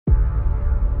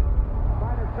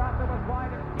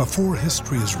Before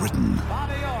history is written,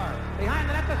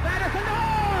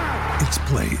 it's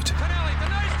played.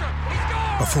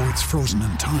 Before it's frozen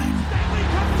in time,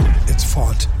 it's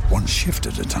fought one shift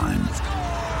at a time.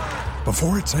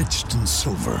 Before it's etched in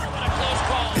silver,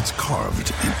 it's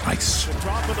carved in ice.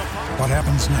 What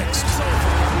happens next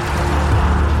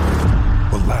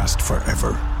will last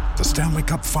forever. The Stanley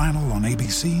Cup Final on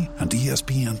ABC and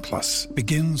ESPN Plus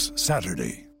begins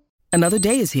Saturday. Another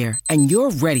day is here, and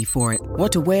you're ready for it.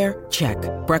 What to wear? Check.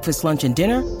 Breakfast, lunch, and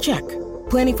dinner? Check.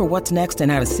 Planning for what's next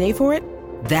and how to save for it?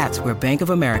 That's where Bank of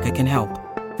America can help.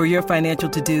 For your financial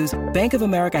to-dos, Bank of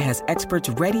America has experts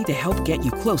ready to help get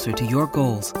you closer to your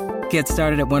goals. Get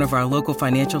started at one of our local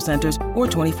financial centers or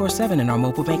 24/7 in our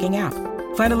mobile banking app.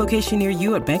 Find a location near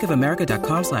you at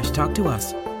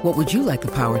bankofamerica.com/talktous. What would you like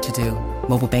the power to do?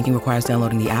 Mobile banking requires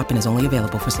downloading the app and is only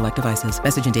available for select devices.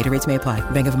 Message and data rates may apply.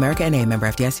 Bank of America N.A., member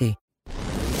FDIC.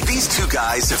 These two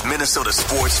guys have Minnesota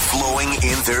sports flowing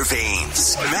in their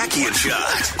veins. Mackie and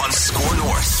Judd on Score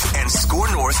North and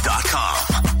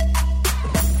ScoreNorth.com.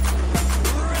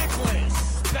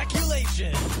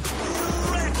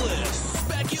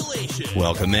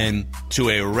 Welcome in to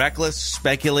a Reckless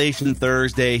Speculation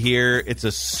Thursday here. It's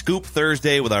a Scoop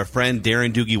Thursday with our friend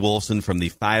Darren Doogie Wolfson from the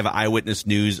 5 Eyewitness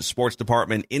News Sports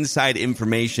Department. Inside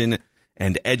information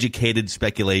and educated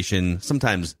speculation,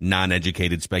 sometimes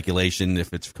non-educated speculation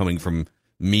if it's coming from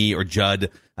me or Judd.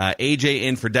 AJ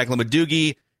in for Declan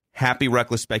Madoogie. Happy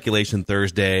Reckless Speculation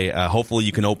Thursday. Hopefully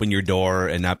you can open your door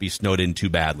and not be snowed in too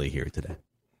badly here today.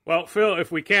 Well, Phil,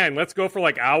 if we can, let's go for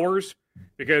like hours,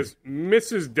 because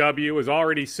Mrs. W is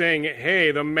already saying,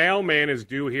 hey, the mailman is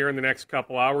due here in the next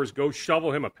couple hours. Go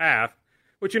shovel him a path,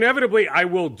 which inevitably I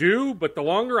will do, but the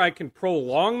longer I can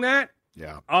prolong that,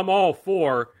 I'm all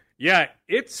for. Yeah,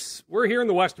 we're here in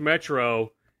the West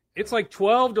Metro. It's like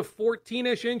 12 to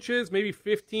 14-ish inches, maybe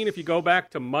 15 if you go back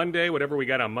to Monday, whatever we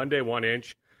got on Monday, 1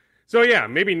 inch. So, yeah,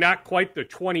 maybe not quite the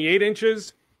 28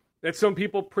 inches that some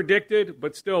people predicted,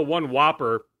 but still one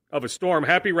whopper of a storm.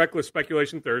 Happy Reckless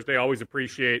Speculation Thursday. Always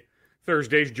appreciate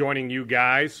Thursdays joining you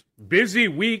guys. Busy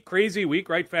week, crazy week,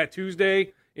 right? Fat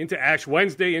Tuesday into Ash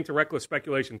Wednesday into Reckless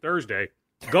Speculation Thursday.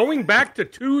 Going back to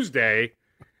Tuesday,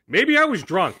 maybe I was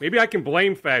drunk. Maybe I can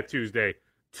blame Fat Tuesday.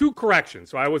 2 corrections.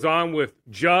 So I was on with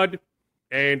Judd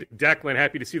and Declan.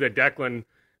 Happy to see that Declan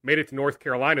made it to North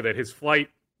Carolina, that his flight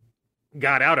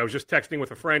got out. I was just texting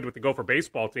with a friend with the Gopher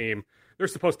baseball team. They're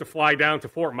supposed to fly down to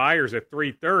Fort Myers at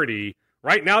 3:30.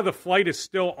 Right now, the flight is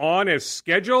still on as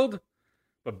scheduled,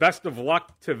 but best of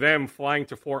luck to them flying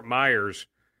to Fort Myers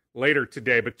later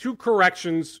today. But 2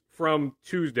 corrections from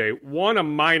Tuesday. One, a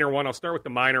minor one. I'll start with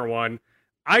the minor one.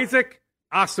 Isaac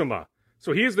Asuma.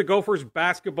 So he is the Gophers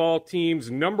basketball team's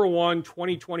 #1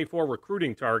 2024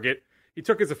 recruiting target. He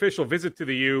took his official visit to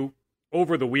the U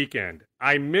over the weekend.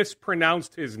 I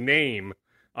mispronounced his name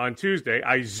on Tuesday.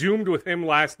 I Zoomed with him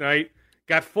last night,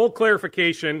 got full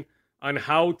clarification on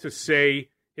how to say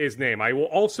his name. I will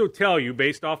also tell you,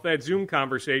 based off that Zoom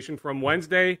conversation from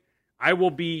Wednesday, I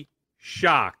will be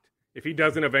shocked if he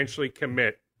doesn't eventually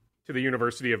commit to the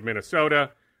University of Minnesota.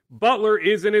 Butler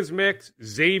is in his mix,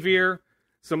 Xavier,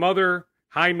 some other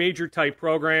high major type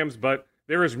programs, but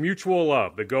there is mutual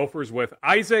love. The Gophers with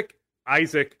Isaac,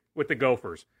 Isaac with the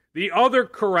Gophers. The other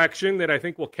correction that I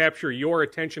think will capture your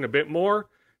attention a bit more.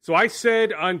 So I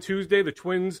said on Tuesday the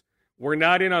Twins were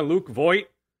not in on Luke Voit.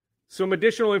 Some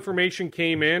additional information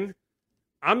came in.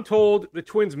 I'm told the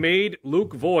Twins made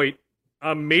Luke Voit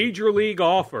a major league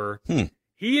offer.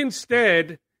 He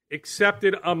instead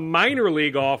accepted a minor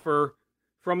league offer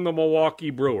from the Milwaukee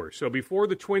Brewers. So before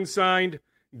the Twins signed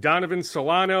Donovan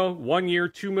Solano, 1 year,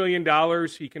 $2 million,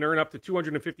 he can earn up to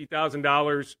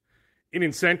 $250,000 in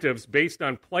incentives based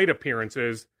on plate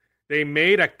appearances. They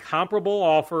made a comparable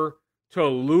offer to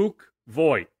Luke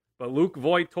Voit. But Luke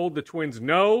Voit told the Twins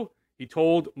no. He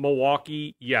told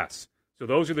Milwaukee yes. So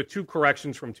those are the 2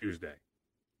 corrections from Tuesday.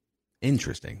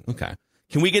 Interesting. Okay.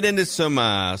 Can we get into some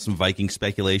Viking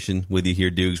speculation with you here,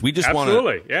 Dukes? We just want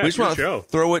to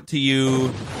throw it to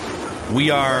you. We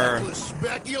are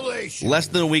less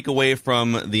than a week away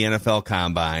from the NFL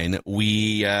Combine.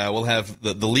 We will have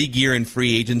the league year in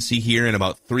free agency here in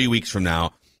about 3 weeks from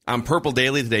now. On Purple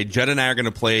Daily today, Judd and I are going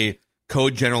to play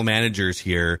code general managers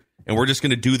here, and we're just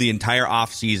going to do the entire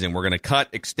offseason. We're going to cut,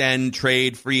 extend,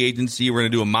 trade, free agency. We're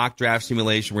going to do a mock draft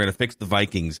simulation. We're going to fix the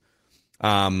Vikings.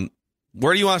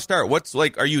 Where do you want to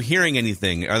start? Are you hearing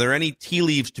anything? Are there any tea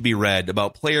leaves to be read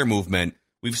about player movement?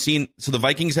 We've seen, so the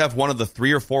Vikings have one of the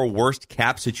 3 or 4 worst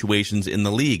cap situations in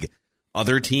the league.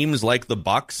 Other teams like the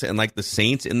Bucks and like the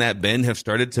Saints in that bin have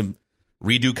started to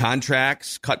redo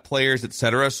contracts, cut players,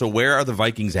 etc. So where are the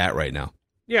Vikings at right now?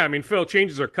 Yeah, I mean, Phil,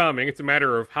 changes are coming. It's a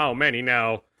matter of how many.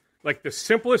 Now, like the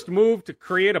simplest move to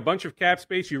create a bunch of cap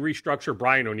space, you restructure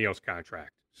Brian O'Neill's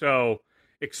contract. So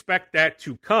expect that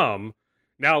to come.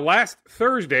 Now, last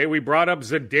Thursday, we brought up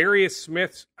Zadarius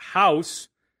Smith's house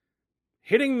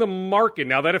hitting the market.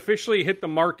 Now, that officially hit the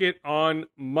market on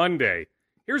Monday.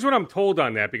 Here's what I'm told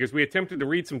on that, because we attempted to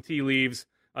read some tea leaves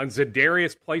on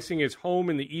Zadarius placing his home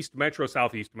in the East Metro,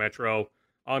 Southeast Metro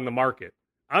on the market.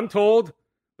 I'm told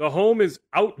the home is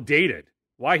outdated.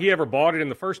 Why he ever bought it in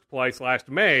the first place last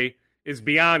May is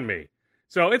beyond me.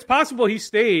 So it's possible he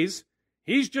stays.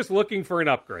 He's just looking for an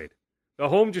upgrade. The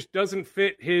home just doesn't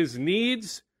fit his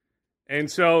needs.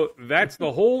 And so that's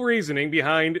the whole reasoning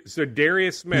behind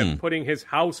Zadarius Smith putting his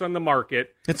house on the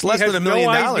market. It's less than $1 million,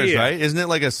 right? Isn't it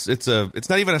like it's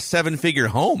not even a 7-figure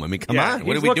home. I mean, come on.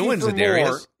 What are we doing, Zadarius?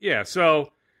 More. Yeah,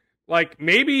 so like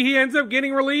maybe he ends up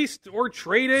getting released or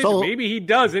traded. Maybe he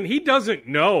doesn't. He doesn't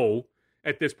know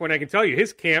at this point. I can tell you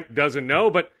his camp doesn't know,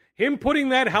 but him putting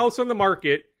that house on the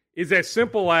market is as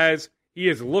simple as he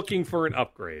is looking for an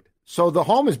upgrade. So the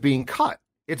home is being cut.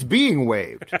 It's being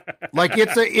waived. Like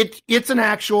it's an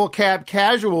actual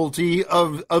casualty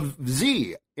of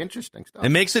Z. Interesting stuff. It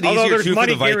makes it easier too for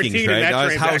the Vikings,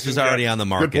 right? His house is already on the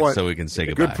market, so we can say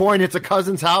goodbye. Good point. It's a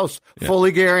cousin's house,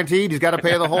 fully guaranteed. He's got to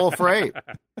pay the whole freight.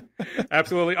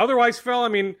 Absolutely. Otherwise, Phil, I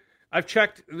mean, I've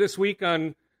checked this week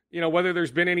on whether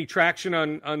there's been any traction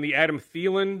on the Adam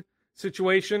Thielen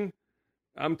situation.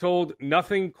 I'm told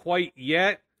nothing quite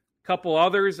yet. Couple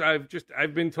others I've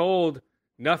been told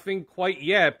nothing quite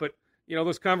yet, but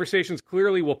those conversations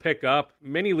clearly will pick up.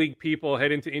 Many league people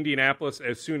head into Indianapolis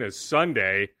as soon as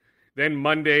Sunday. Then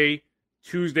Monday,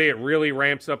 Tuesday, it really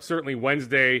ramps up. Certainly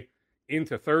Wednesday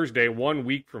into Thursday, 1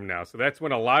 week from now. So that's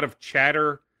when a lot of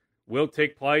chatter will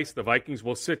take place. The Vikings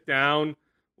will sit down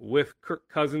with Kirk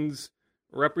Cousins'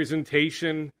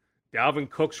 representation, Dalvin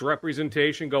Cook's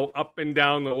representation, go up and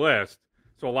down the list.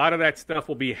 So a lot of that stuff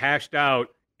will be hashed out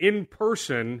in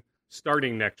person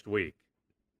starting next week.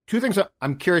 Two things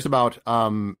I'm curious about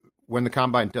when the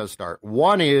combine does start.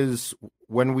 One is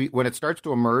when it starts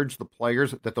to emerge the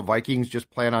players that the Vikings just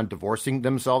plan on divorcing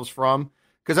themselves from,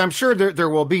 because I'm sure there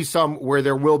will be some where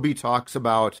there will be talks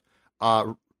about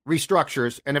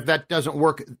restructures, and if that doesn't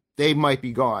work, they might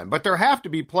be gone. But there have to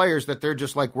be players that they're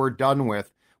just like, we're done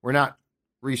with. We're not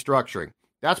restructuring.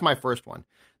 That's my first one.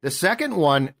 The second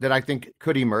one that I think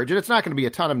could emerge, and it's not going to be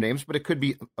a ton of names, but it could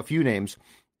be a few names,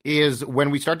 is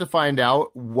when we start to find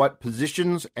out what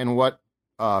positions and what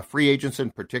free agents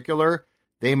in particular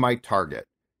they might target.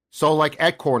 So like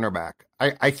at cornerback,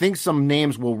 I think some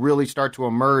names will really start to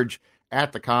emerge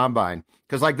at the combine,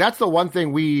 because like that's the one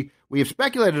thing we have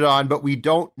speculated on, but we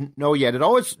don't know yet. It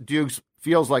always, Dukes,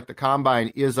 feels like the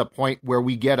combine is a point where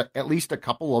we get at least a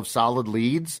couple of solid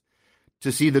leads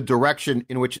to see the direction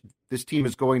in which this team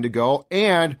is going to go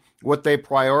and what they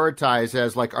prioritize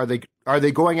as, like, are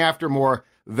they going after more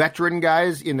veteran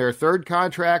guys in their third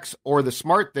contracts, or the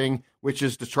smart thing, which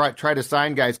is to try to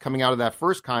sign guys coming out of that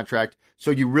first contract so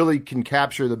you really can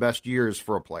capture the best years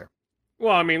for a player.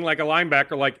 Well, I mean, like a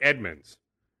linebacker like Edmonds,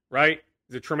 right?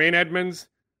 Is it Tremaine Edmonds?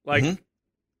 Like,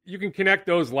 you can connect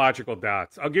those logical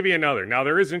dots. I'll give you another. Now,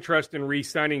 there is interest in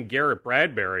re-signing Garrett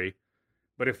Bradbury,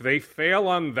 but if they fail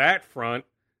on that front,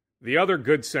 the other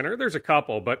good center, there's a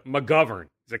couple, but McGovern.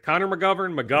 Is it Connor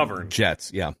McGovern? McGovern.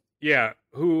 Jets, yeah. Yeah,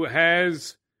 who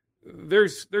has,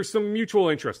 there's some mutual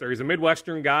interest there. He's a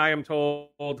Midwestern guy, I'm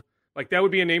told. Like, that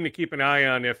would be a name to keep an eye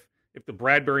on if the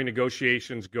Bradbury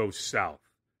negotiations go south.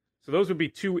 So those would be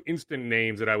two instant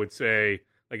names that I would say,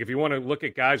 like, if you want to look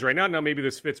at guys right now, maybe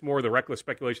this fits more the Reckless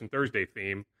Speculation Thursday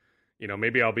theme.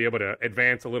 Maybe I'll be able to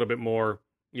advance a little bit more,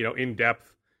 in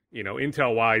depth,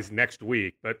 intel-wise next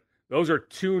week. But those are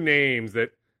two names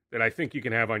that I think you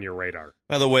can have on your radar.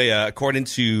 By the way, according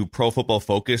to Pro Football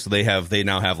Focus, they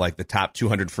now have like the top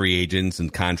 200 free agents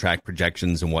and contract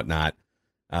projections and whatnot.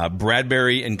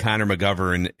 Bradbury and Connor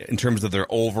McGovern, in terms of their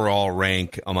overall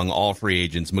rank among all free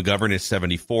agents, McGovern is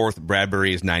 74th,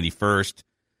 Bradbury is 91st.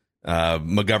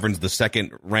 McGovern's the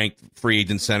second ranked free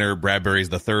agent center, Bradbury's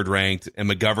the third ranked, and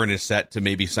McGovern is set to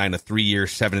maybe sign a 3-year,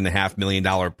 $7.5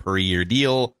 million per year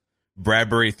deal.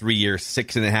 Bradbury, 3-year,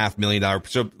 $6.5 million.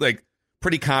 So, like,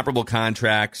 pretty comparable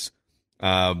contracts.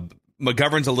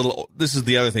 McGovern's this is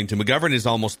the other thing too. McGovern is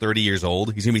almost 30 years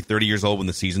old. He's going to be 30 years old when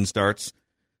the season starts.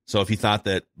 So if he thought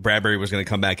that Bradbury was going to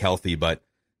come back healthy, but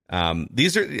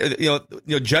these are,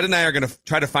 Judd and I are going to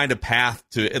try to find a path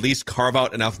to at least carve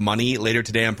out enough money later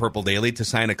today on Purple Daily to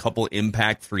sign a couple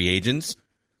impact free agents.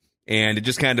 And it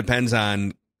just kind of depends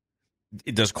on,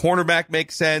 does cornerback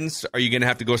make sense? Are you going to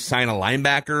have to go sign a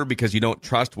linebacker because you don't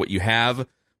trust what you have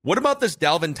What about this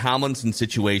Dalvin Tomlinson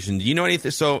situation? Do you know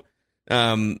anything? So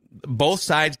both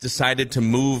sides decided to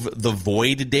move the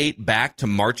void date back to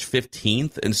March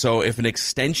 15th. And so if an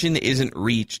extension isn't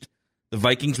reached, the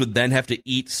Vikings would then have to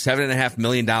eat $7.5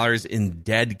 million in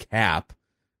dead cap,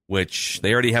 which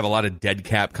they already have a lot of dead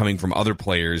cap coming from other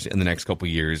players in the next couple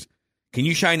of years. Can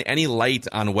you shine any light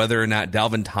on whether or not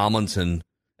Dalvin Tomlinson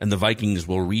and the Vikings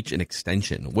will reach an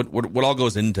extension? What all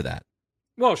goes into that?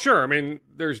 Well, sure. I mean,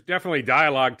 there's definitely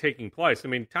dialogue taking place. I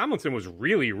mean, Tomlinson was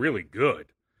really, really good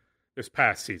this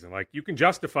past season. Like, you can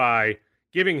justify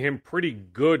giving him pretty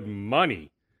good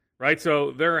money, right?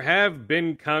 So there have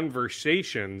been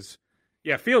conversations.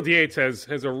 Yeah, Field Yates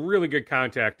has a really good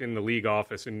contact in the league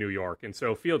office in New York. And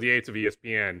so Field Yates of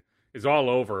ESPN is all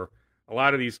over a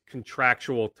lot of these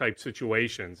contractual type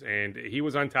situations. And he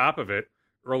was on top of it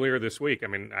earlier this week. I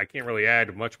mean, I can't really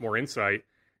add much more insight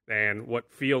than what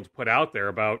Field put out there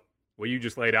about what you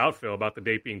just laid out, Phil, about the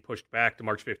date being pushed back to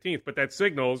March 15th. But that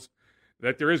signals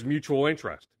that there is mutual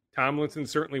interest. Tomlinson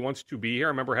certainly wants to be here. I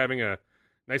remember having a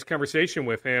nice conversation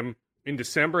with him in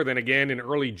December, then again in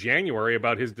early January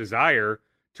about his desire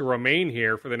to remain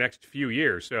here for the next few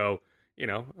years. So, you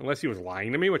know, unless he was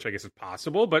lying to me, which I guess is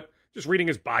possible, but just reading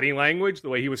his body language, the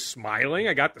way he was smiling,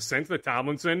 I got the sense that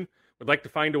Tomlinson would like to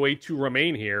find a way to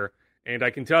remain here. And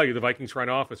I can tell you the Vikings front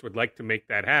office would like to make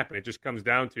that happen. It just comes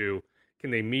down to,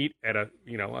 can they meet at a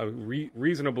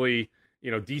reasonably,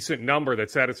 decent number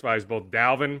that satisfies both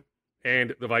Dalvin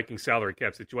and the Vikings salary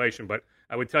cap situation. But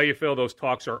I would tell you, Phil, those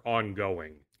talks are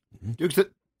ongoing. Dude,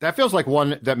 that feels like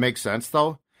one that makes sense,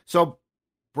 though. So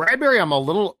Bradbury, I'm a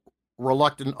little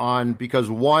reluctant on because,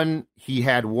 one, he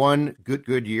had one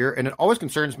good year, and it always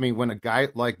concerns me when a guy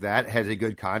like that has a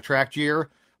good contract year,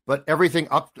 but everything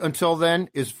up until then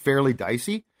is fairly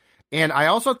dicey. And I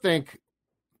also think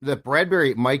that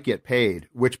Bradbury might get paid,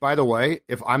 which, by the way,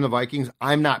 if I'm the Vikings,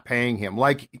 I'm not paying him.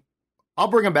 Like, I'll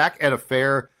bring him back at a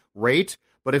fair rate,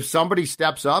 but if somebody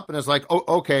steps up and is like, oh,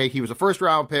 okay, he was a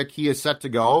first-round pick, he is set to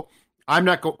go, I'm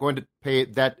not going to pay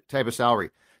that type of salary.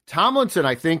 Tomlinson,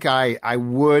 I think I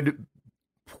would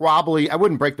probably, I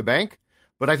wouldn't break the bank,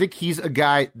 but I think he's a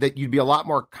guy that you'd be a lot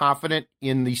more confident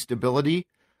in the stability.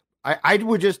 I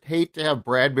would just hate to have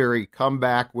Bradbury come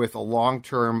back with a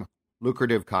long-term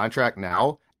lucrative contract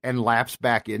now and lapse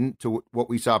back into what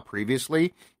we saw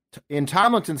previously. In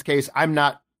Tomlinson's case, I'm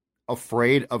not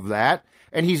afraid of that.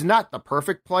 And he's not the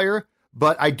perfect player,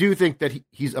 but I do think that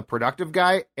he's a productive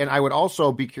guy. And I would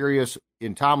also be curious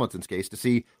in Tomlinson's case to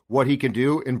see what he can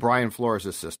do in Brian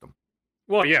Flores' system.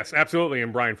 Well, yes, absolutely.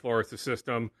 In Brian Flores'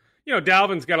 system,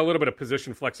 Dalvin's got a little bit of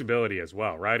position flexibility as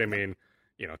well, right? I mean,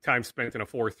 time spent in a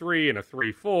 4-3 and a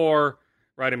 3-4,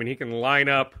 right? I mean, he can line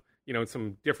up, in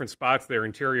some different spots there,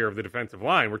 interior of the defensive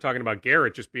line. We're talking about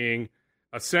Garrett just being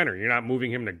a center. You're not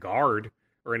moving him to guard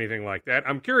or anything like that.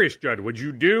 I'm curious, Judd, would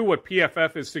you do what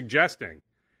PFF is suggesting?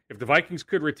 If the Vikings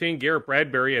could retain Garrett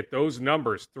Bradbury at those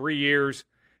numbers, 3 years,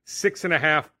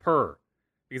 6.5 per,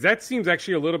 because that seems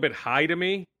actually a little bit high to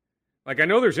me. Like, I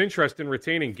know there's interest in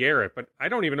retaining Garrett, but I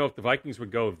don't even know if the Vikings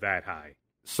would go that high.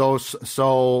 So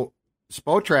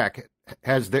Spotrac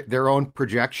has their own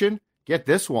projection. Get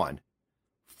this one.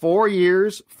 4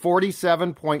 years,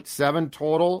 47.7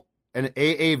 total, an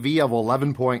AAV of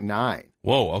 11.9.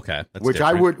 Whoa, okay. That's which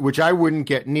different. I wouldn't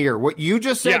get near. What you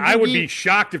just said. Yeah, I would be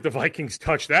shocked if the Vikings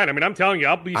touched that. I mean, I'm telling you,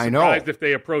 I'll be surprised if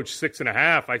they approach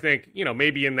 6.5. I think,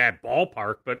 maybe in that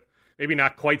ballpark, but maybe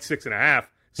not quite 6.5.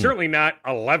 Certainly not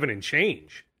 11 and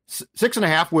change.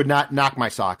 6.5 would not knock my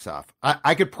socks off.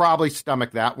 I could probably stomach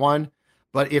that one.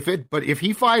 But if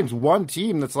he finds one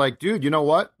team that's like, dude, you know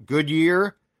what? Good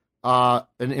year, an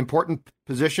important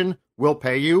position, will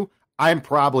pay you, I'm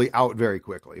probably out very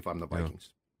quickly if I'm the Vikings.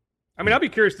 Yeah. I mean, I'll be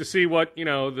curious to see what,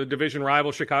 the division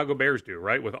rival Chicago Bears do,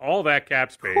 right? With all that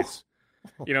cap space.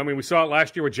 We saw it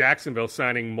last year with Jacksonville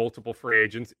signing multiple free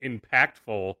agents,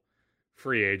 impactful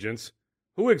free agents.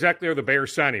 Who exactly are the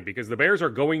Bears signing? Because the Bears are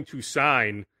going to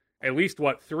sign at least,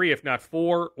 3, if not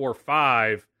 4 or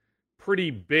 5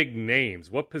 pretty big names.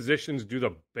 What positions do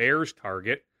the Bears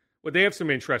target? Would they have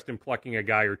some interest in plucking a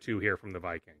guy or two here from the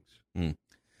Vikings?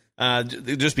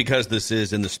 Just because this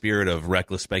is in the spirit of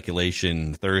Reckless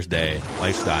Speculation Thursday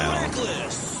lifestyle.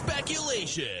 Reckless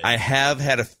Speculation. I have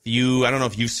had a few, I don't know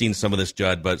if you've seen some of this,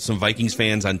 Judd, but some Vikings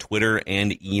fans on Twitter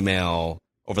and email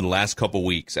over the last couple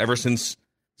weeks, ever since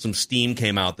some steam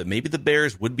came out that maybe the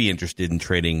Bears would be interested in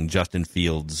trading Justin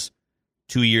Fields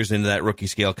 2 years into that rookie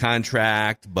scale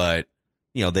contract, but,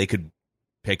 they could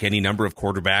pick any number of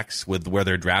quarterbacks with where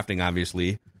they're drafting,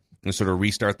 obviously, and sort of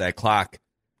restart that clock.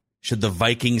 Should the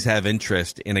Vikings have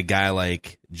interest in a guy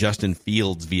like Justin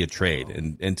Fields via trade?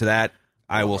 And to that,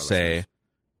 I will say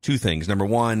two things. Number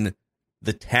one,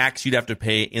 the tax you'd have to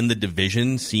pay in the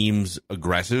division seems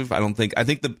aggressive. I think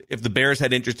if the Bears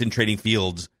had interest in trading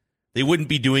Fields, they wouldn't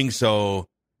be doing so.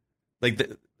 Like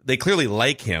they clearly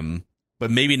like him,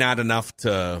 but maybe not enough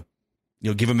to,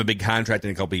 give him a big contract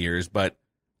in a couple of years. But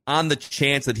on the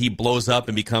chance that he blows up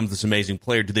and becomes this amazing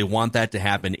player, do they want that to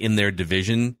happen in their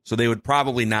division? So they would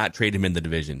probably not trade him in the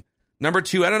division. Number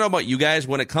two, I don't know about you guys.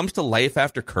 When it comes to life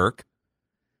after Kirk,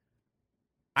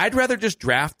 I'd rather just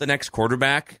draft the next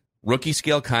quarterback, rookie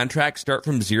scale contract, start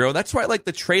from zero. That's why I like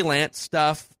the Trey Lance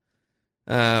stuff.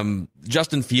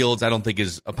 Justin Fields, I don't think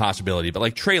is a possibility, but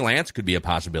like Trey Lance could be a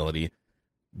possibility.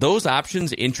 Those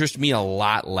options interest me a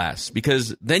lot less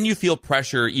because then you feel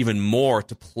pressure even more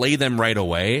to play them right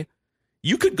away.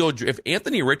 You could go, if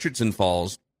Anthony Richardson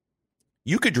falls,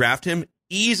 you could draft him,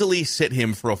 easily sit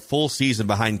him for a full season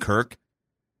behind Kirk,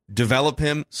 develop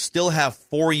him, still have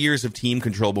 4 years of team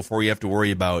control before you have to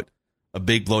worry about a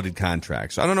big bloated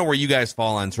contract. So I don't know where you guys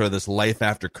fall on sort of this life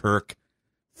after Kirk,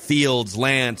 Fields,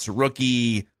 Lance,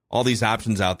 rookie, all these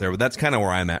options out there, but that's kind of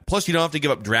where I'm at. Plus, you don't have to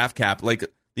give up draft cap. Like,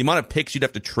 the amount of picks you'd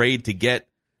have to trade to get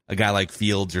a guy like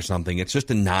Fields or something, it's just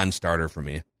a non-starter for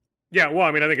me. Yeah, well,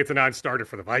 I mean, I think it's a non-starter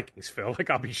for the Vikings, Phil. Like,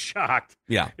 I'll be shocked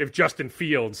if Justin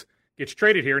Fields gets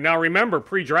traded here. Now, remember,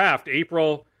 pre-draft,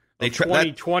 April of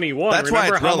 2021. That's remember why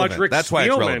it's how relevant. much Rick That's why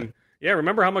it's relevant. Yeah,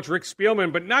 remember how much Rick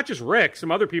Spielman, but not just Rick,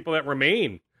 some other people that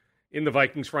remain in the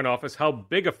Vikings front office, how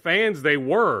big of fans they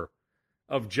were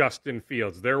of Justin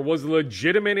Fields. There was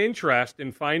legitimate interest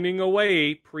in finding a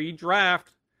way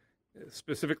pre-draft,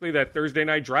 specifically that Thursday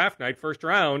night draft night, first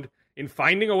round, in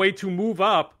finding a way to move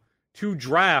up to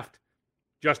draft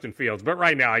Justin Fields. But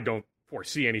right now, I don't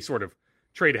foresee any sort of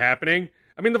trade happening.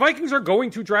 I mean, the Vikings are going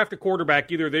to draft a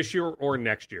quarterback either this year or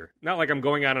next year. Not like I'm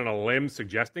going out on a limb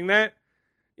suggesting that.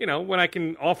 When I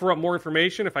can offer up more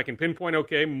information, if I can pinpoint,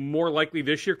 okay, more likely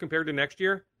this year compared to next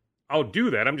year, I'll do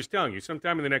that. I'm just telling you,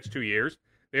 sometime in the next 2 years,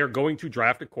 they are going to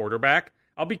draft a quarterback.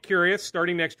 I'll be curious,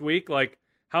 starting next week, like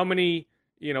how many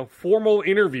formal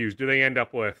interviews do they end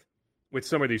up with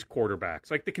some of these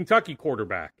quarterbacks? Like the Kentucky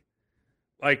quarterback.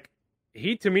 Like,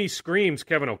 he, to me, screams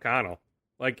Kevin O'Connell.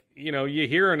 Like, you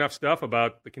hear enough stuff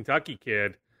about the Kentucky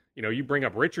kid. You bring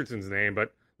up Richardson's name,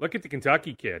 but look at the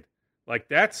Kentucky kid. Like,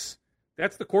 that's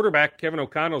the quarterback Kevin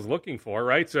O'Connell's looking for,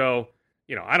 right? So,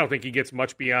 I don't think he gets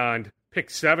much beyond pick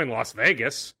 7 Las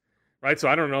Vegas, right? So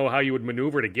I don't know how you would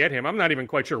maneuver to get him. I'm not even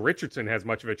quite sure Richardson has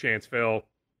much of a chance, Phil,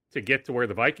 to get to where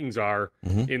the Vikings are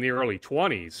in the early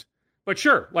 20s. But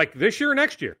sure, like this year or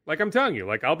next year, like I'm telling you,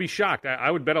 like I'll be shocked.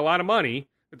 I would bet a lot of money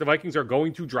that the Vikings are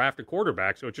going to draft a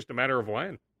quarterback, so it's just a matter of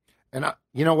when. And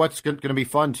what's going to be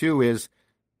fun, too, is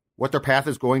what their path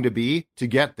is going to be to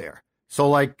get there. So,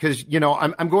 like, because,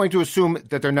 I'm going to assume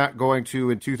that they're not going to,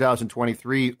 in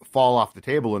 2023, fall off the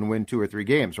table and win 2 or 3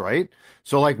 games, right?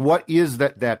 So, like, what is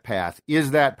that path?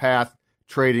 Is that path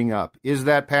trading up? Is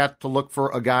that path to look for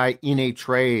a guy in a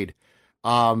trade?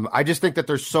 I just think that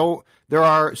there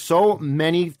are so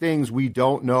many things we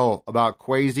don't know about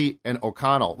Kwesi and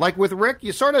O'Connell. Like with Rick,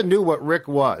 you sort of knew what Rick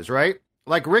was, right?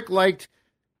 Like Rick liked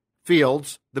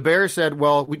Fields. The Bears said,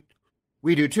 well,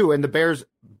 we do too. And the Bears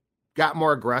got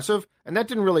more aggressive, and that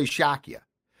didn't really shock you.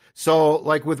 So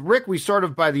like with Rick, we sort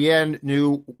of by the end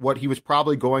knew what he was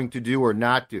probably going to do or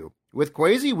not do. With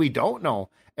Kwesi, we don't know.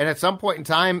 And at some point in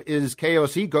time, is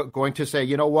KOC going to say,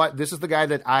 you know what, this is the guy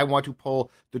that I want to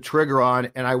pull the trigger on,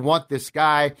 and I want this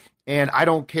guy, and I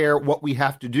don't care what we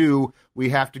have to do, we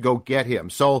have to go get him.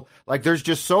 So, like, there's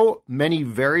just so many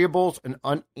variables and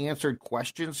unanswered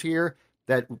questions here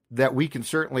that we can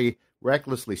certainly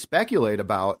recklessly speculate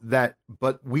about,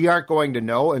 but we aren't going to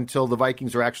know until the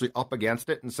Vikings are actually up against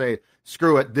it and say,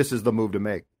 screw it, this is the move to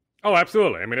make. Oh,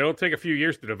 absolutely. I mean, it'll take a few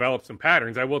years to develop some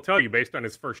patterns. I will tell you, based on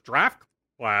his first draft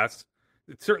class,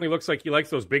 it certainly looks like he likes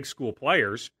those big school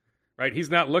players, right? He's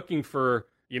not looking for,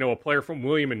 a player from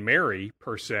William and Mary,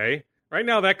 per se. Right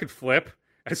now, that could flip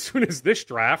as soon as this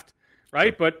draft,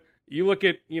 right? But you look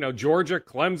at, Georgia,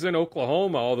 Clemson,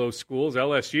 Oklahoma, all those schools,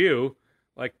 LSU,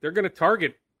 like they're going to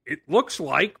target, it looks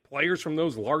like, players from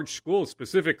those large schools,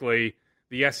 specifically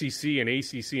the SEC and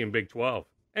ACC and Big 12,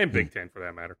 and Big 10 for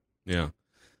that matter. Yeah.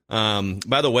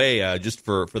 By the way, just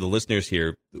for the listeners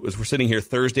here, as we're sitting here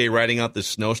Thursday riding out this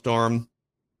snowstorm,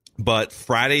 but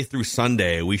Friday through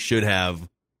Sunday, we should have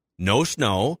no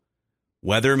snow,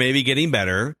 weather maybe getting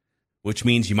better, which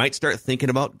means you might start thinking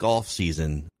about golf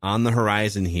season on the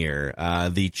horizon here.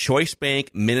 The Choice Bank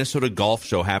Minnesota Golf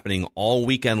Show happening all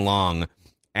weekend long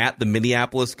at the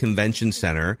Minneapolis Convention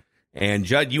Center. And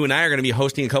Judd, you and I are going to be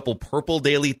hosting a couple Purple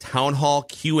Daily Town Hall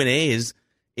Q&As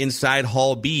inside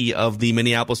Hall B of the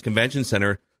Minneapolis Convention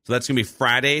Center. So that's going to be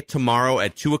Friday, tomorrow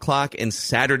at 2 o'clock, and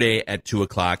Saturday at 2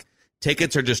 o'clock.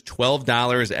 Tickets are just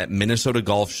 $12 at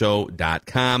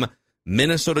MinnesotaGolfShow.com.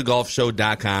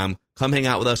 MinnesotaGolfShow.com. Come hang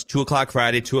out with us 2 o'clock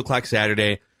Friday, 2 o'clock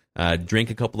Saturday. Drink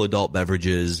a couple adult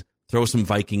beverages. Throw some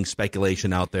Viking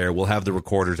speculation out there. We'll have the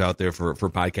recorders out there for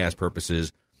podcast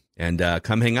purposes. And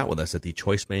come hang out with us at the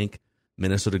Choice Bank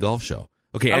Minnesota Golf Show.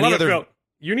 Okay, any other... Phil.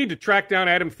 You need to track down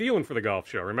Adam Thielen for the golf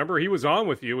show. Remember, he was on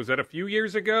with you. Was that a few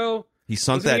years ago? He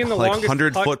sunk that like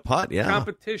 100-foot putt, yeah.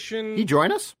 Competition. He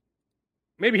joined us?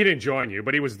 Maybe he didn't join you,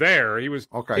 but he was there. He was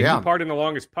taking part in the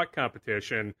longest putt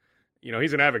competition. You know,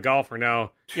 he's an avid golfer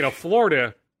now. You know,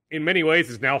 Florida, in many ways,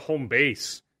 is now home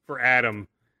base for Adam,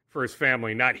 for his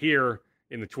family, not here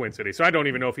in the Twin Cities. So I don't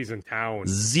even know if he's in town.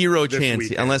 Zero chance,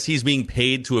 weekend. Unless he's being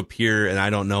paid to appear, and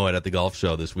I don't know it, at the golf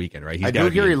show this weekend, right? I do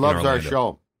hear he loves our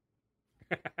show.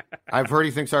 I've heard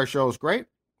he thinks our show is great.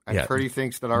 I've heard he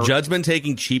thinks that our... Judd's been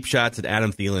taking cheap shots at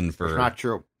Adam Thielen for not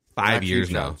true. 5 years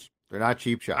now. Shots. They're not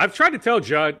cheap shots. I've tried to tell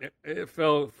Judd,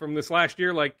 Phil, from this last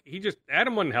year, like,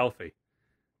 Adam wasn't healthy.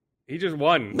 He just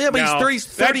wasn't. Yeah, but now, he's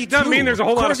 32. That doesn't mean there's a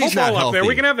whole lot of football up there. Healthy.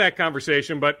 We can have that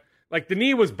conversation, but, like, the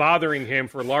knee was bothering him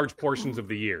for large portions of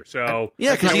the year. So,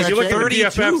 yeah, because you look 32.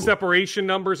 at the PFF separation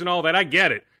numbers and all that, I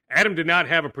get it. Adam did not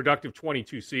have a productive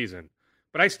 22 season.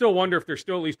 But I still wonder if there's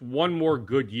still at least one more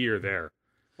good year there.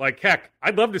 Like, heck,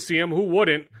 I'd love to see him. Who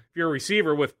wouldn't if you're a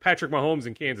receiver with Patrick Mahomes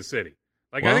in Kansas City?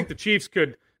 Like, I think the Chiefs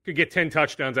could get 10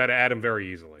 touchdowns out of Adam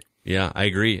very easily. Yeah, I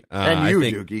agree. And you,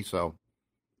 Doogie, so.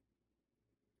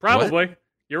 Probably. What?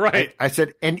 You're right. I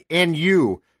said, and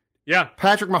you. Yeah.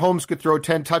 Patrick Mahomes could throw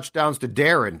 10 touchdowns to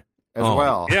Darren as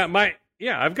well.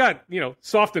 Yeah, I've got,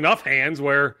 soft enough hands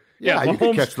where... Yeah, Mahomes, you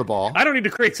can catch the ball. I don't need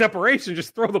to create separation.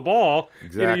 Just throw the ball.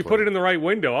 Exactly. You put it in the right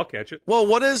window. I'll catch it. Well,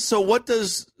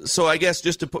 so I guess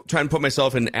just to try and put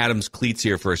myself in Adam's cleats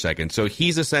here for a second. So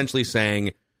he's essentially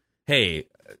saying, hey,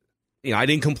 I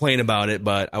didn't complain about it,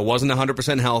 but I wasn't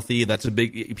 100% healthy. That's a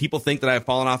big, people think that I've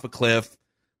fallen off a cliff.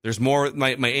 There's more,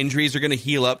 my injuries are going to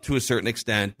heal up to a certain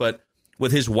extent, but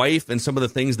with his wife and some of the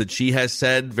things that she has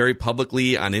said very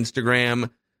publicly on Instagram,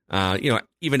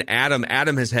 even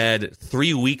Adam has had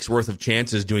 3 weeks worth of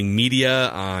chances doing media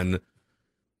on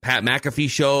Pat McAfee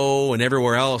show and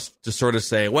everywhere else to sort of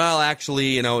say, well,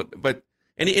 actually, but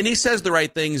he says the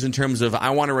right things in terms of,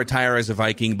 I want to retire as a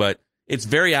Viking, but it's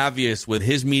very obvious with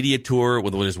his media tour,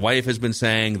 with what his wife has been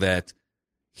saying, that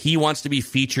he wants to be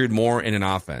featured more in an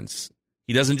offense.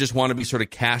 He doesn't just want to be sort of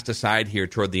cast aside here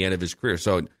toward the end of his career.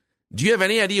 So do you have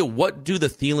any idea what do the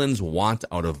Thielens want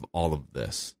out of all of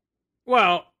this?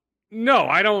 Well, no,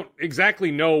 I don't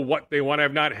exactly know what they want.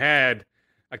 I've not had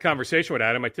a conversation with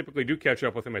Adam. I typically do catch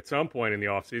up with him at some point in the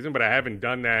offseason, but I haven't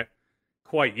done that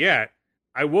quite yet.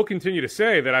 I will continue to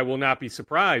say that I will not be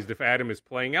surprised if Adam is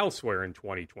playing elsewhere in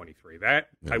 2023. That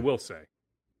I will say.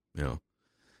 Yeah.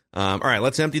 All right,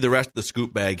 let's empty the rest of the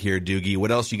scoop bag here, Doogie.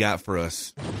 What else you got for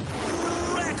us?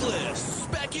 Reckless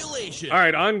speculation. All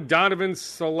right, on Donovan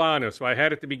Solano. So I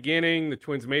had at the beginning, the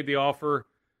Twins made the offer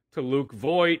to Luke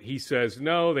Voit. He says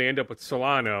no. They end up with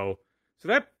Solano. So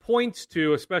that points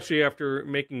to, especially after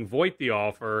making Voit the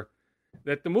offer,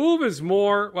 that the move is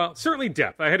more, well, certainly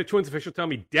depth. I had a Twins official tell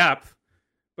me depth,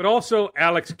 but also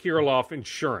Alex Kirilloff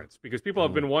insurance, because people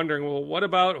have been wondering, well, what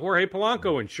about Jorge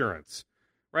Polanco insurance?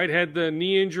 Right? Had the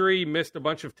knee injury, missed a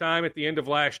bunch of time at the end of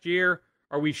last year.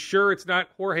 Are we sure it's not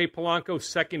Jorge Polanco's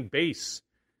second base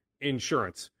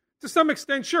insurance? To some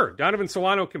extent, sure. Donovan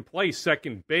Solano can play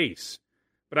second base.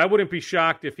 But I wouldn't be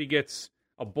shocked if he gets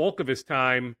a bulk of his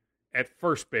time at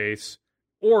first base,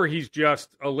 or he's just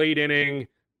a late inning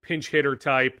pinch hitter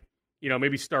type,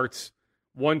 maybe starts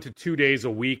 1 to 2 days a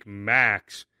week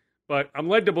max. But I'm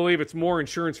led to believe it's more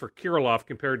insurance for Kirilloff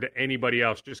compared to anybody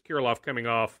else. Just Kirilloff coming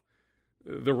off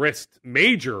the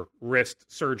major wrist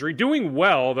surgery. Doing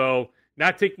well, though,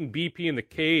 not taking BP in the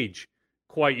cage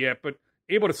quite yet, but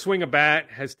able to swing a bat,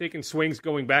 has taken swings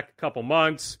going back a couple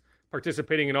months,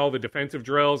 participating in all the defensive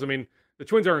drills. I mean, the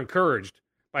Twins are encouraged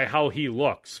by how he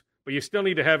looks, but you still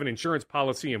need to have an insurance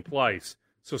policy in place.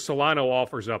 So Solano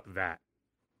offers up that.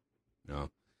 No.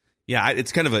 Yeah,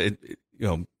 it's kind of a,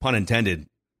 pun intended,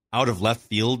 out of left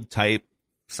field type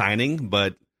signing,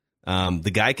 but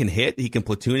the guy can hit, he can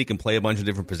platoon, he can play a bunch of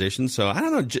different positions. So I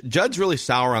don't know. Judd's really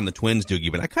sour on the Twins,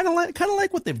 Doogie, but I kind of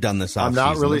like what they've done this offseason. I'm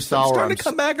not really sour. I'm starting to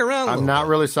come back around. I'm not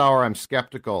really sour. I'm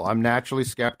skeptical. I'm naturally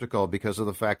skeptical because of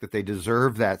the fact that they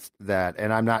deserve that,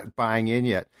 and I'm not buying in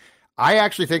yet. I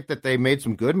actually think that they made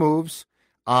some good moves.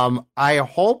 I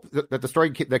hope that the story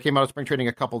that came out of spring training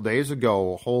a couple days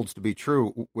ago holds to be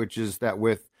true, which is that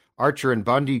with Archer and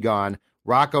Bundy gone,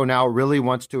 Rocco now really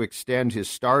wants to extend his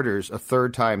starters a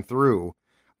third time through.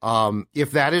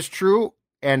 If that is true,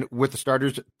 and with the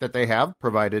starters that they have,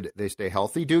 provided they stay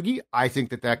healthy, Doogie, I think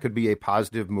that could be a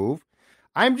positive move.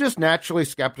 I'm just naturally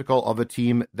skeptical of a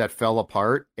team that fell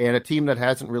apart and a team that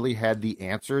hasn't really had the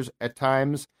answers at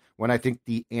times when I think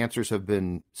the answers have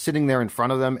been sitting there in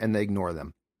front of them and they ignore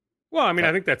them. Well, I mean,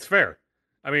 I think that's fair.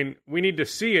 I mean, we need to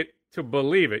see it to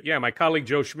believe it. Yeah, my colleague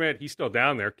Joe Schmidt, he's still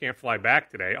down there, can't fly back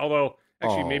today. Although,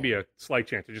 actually, maybe a slight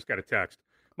chance. I just got a text.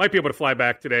 Might be able to fly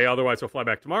back today, otherwise he'll fly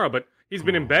back tomorrow. But he's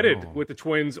been embedded with the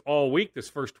Twins all week, this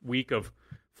first week of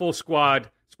full squad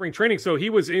spring training. So he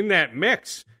was in that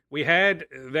mix. We had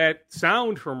that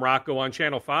sound from Rocco on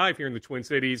Channel 5 here in the Twin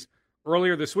Cities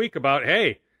earlier this week about,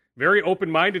 hey, very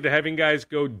open-minded to having guys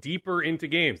go deeper into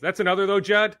games. That's another, though,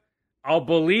 Judd. I'll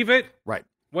believe it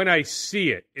when I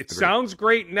see it. It sounds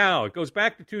great now. It goes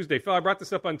back to Tuesday. Phil, I brought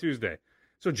this up on Tuesday.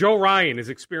 So Joe Ryan is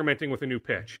experimenting with a new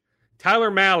pitch.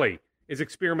 Tyler Mahle is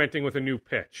experimenting with a new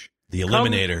pitch. The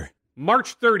Eliminator. Come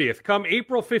March 30th, come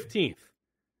April 15th.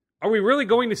 Are we really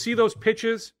going to see those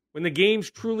pitches when the games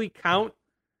truly count?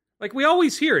 Like we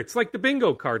always hear, it's like the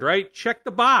bingo card, right? Check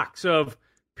the box of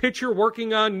pitcher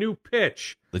working on new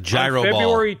pitch. The gyro ball.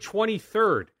 February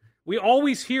 23rd. We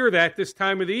always hear that this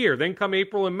time of the year. Then come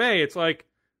April and May, it's like,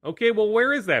 okay, well,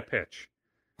 where is that pitch?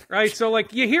 Right? So,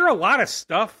 like, you hear a lot of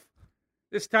stuff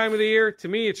this time of the year. To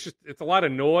me, it's a lot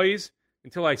of noise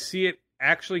until I see it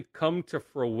actually come to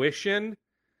fruition.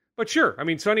 But sure, I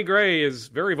mean, Sonny Gray is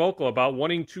very vocal about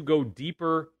wanting to go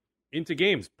deeper into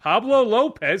games. Pablo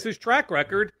Lopez, his track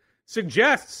record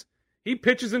suggests he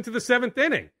pitches into the seventh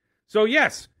inning. So,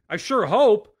 yes, I sure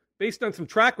hope, based on some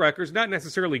track records, not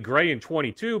necessarily Gray in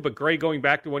 22, but Gray going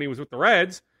back to when he was with the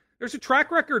Reds, there's a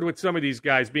track record with some of these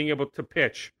guys being able to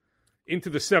pitch into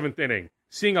the seventh inning,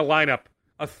 seeing a lineup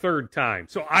a third time.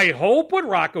 So I hope what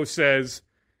Rocco says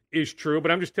is true,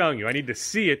 but I'm just telling you, I need to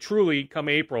see it truly come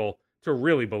April to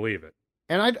really believe it.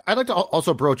 And I'd like to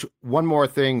also broach one more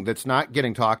thing that's not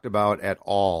getting talked about at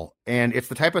all, and it's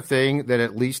the type of thing that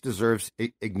at least deserves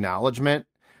acknowledgement.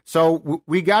 So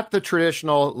we got the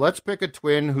traditional, let's pick a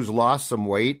Twin who's lost some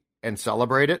weight and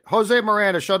celebrate it. Jose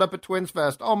Miranda showed up at Twins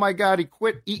Fest. Oh, my God, he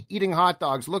quit eating hot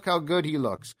dogs. Look how good he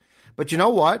looks. But you know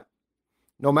what?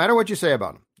 No matter what you say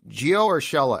about him, Gio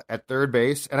Urshela at third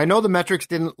base, and I know the metrics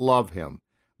didn't love him,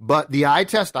 but the eye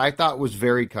test I thought was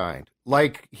very kind.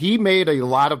 Like, he made a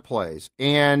lot of plays,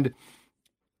 and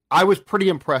I was pretty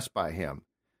impressed by him.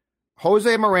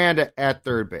 Jose Miranda at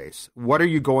third base, what are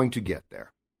you going to get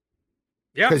there?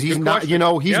 Yeah, because he's not,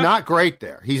 he's not great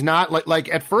there. He's not like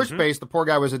at first base, the poor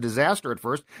guy was a disaster at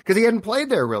first because he hadn't played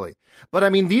there really. But I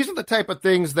mean, these are the type of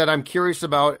things that I'm curious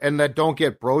about and that don't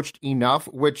get broached enough,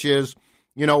 which is,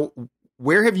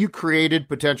 where have you created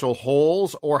potential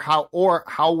holes or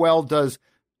how well does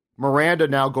Miranda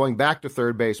now going back to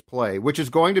third base play, which is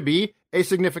going to be a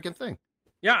significant thing.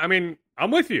 Yeah, I mean,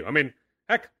 I'm with you. I mean,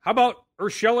 heck, how about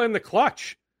Urshela in the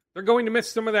clutch? They're going to miss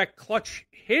some of that clutch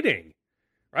hitting,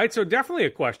 right? So definitely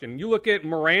a question. You look at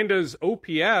Miranda's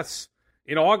OPS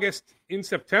in August, in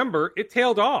September, it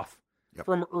tailed off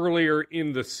from earlier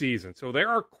in the season. So there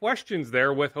are questions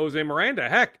there with Jose Miranda.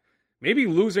 Heck, maybe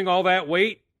losing all that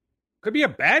weight could be a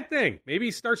bad thing. Maybe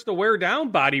he starts to wear down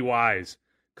body-wise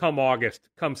come August,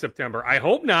 come September. I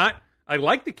hope not. I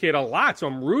like the kid a lot, so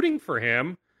I'm rooting for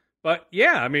him. But,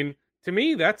 yeah, I mean, to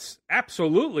me, that's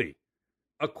absolutely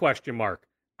a question mark.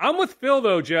 I'm with Phil,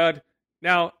 though, Judd.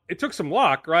 Now, it took some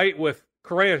luck, right, with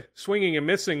Correa swinging and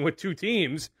missing with two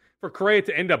teams for Correa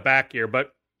to end up back here.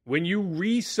 But when you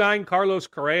re-sign Carlos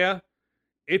Correa,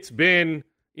 it's been,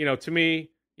 to me,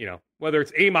 whether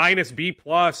it's A-, B+,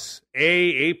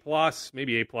 A+,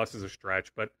 maybe A+ is a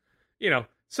stretch, but,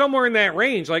 somewhere in that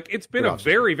range. Like, it's been a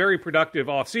very, very productive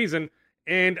offseason,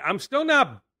 and I'm still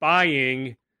not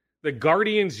buying the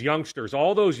Guardians youngsters,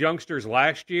 all those youngsters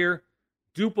last year,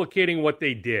 duplicating what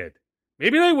they did.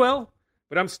 Maybe they will,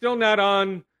 but I'm still not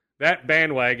on that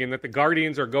bandwagon that the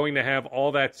Guardians are going to have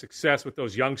all that success with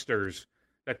those youngsters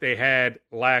that they had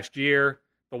last year.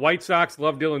 The White Sox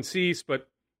love Dylan Cease, but,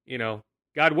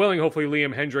 God willing, hopefully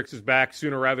Liam Hendricks is back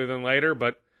sooner rather than later.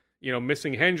 But,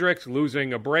 missing Hendricks, losing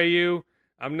Abreu,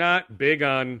 I'm not big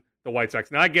on the White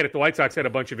Sox. Now, I get it. The White Sox had a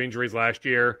bunch of injuries last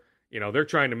year. They're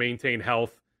trying to maintain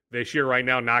health this year right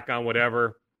now, knock on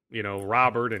whatever.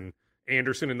 Robert and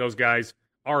Anderson and those guys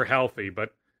are healthy.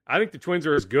 But I think the Twins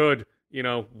are as good,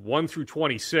 1 through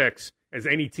 26 as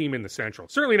any team in the Central.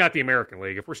 Certainly not the American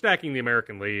League. If we're stacking the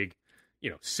American League,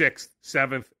 6th,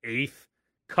 7th, 8th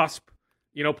cusp,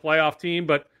 playoff team.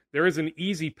 But there is an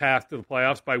easy path to the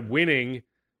playoffs by winning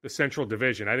the Central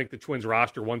Division. I think the Twins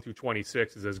roster 1 through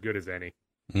 26 is as good as any.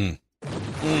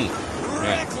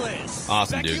 Reckless.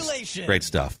 Awesome, dudes. Great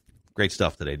stuff. Great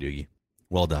stuff today, Doogie.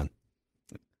 Well done.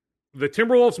 The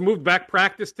Timberwolves moved back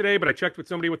practice today, but I checked with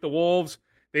somebody with the Wolves.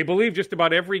 They believe just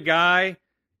about every guy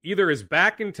either is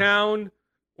back in town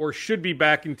or should be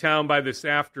back in town by this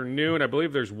afternoon. I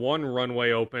believe there's one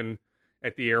runway open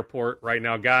at the airport right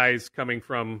now. Guys coming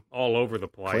from all over the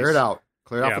place. Clear it out.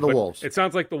 Clear it out for the Wolves. It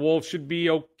sounds like the Wolves should be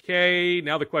okay.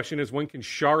 Now the question is, when can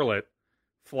Charlotte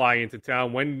fly into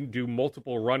town? When do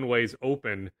multiple runways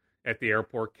open at the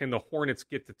airport? Can the Hornets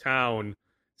get to town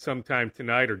sometime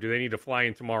tonight, or do they need to fly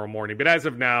in tomorrow morning? But as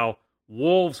of now,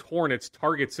 Wolves Hornets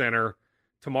Target Center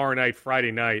tomorrow night,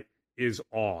 Friday night, is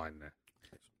on.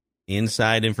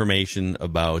 Inside information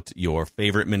about your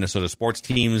favorite Minnesota sports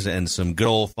teams and some good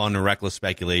old fun and reckless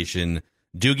speculation.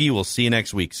 Doogie, we'll see you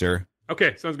next week, sir.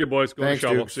 Okay, sounds good, boys. Go Thanks,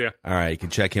 shovel. See ya. All right, you can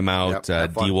check him out, D.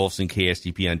 Wolfson,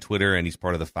 KSTP on Twitter, and he's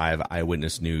part of the 5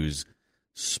 Eyewitness News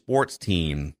sports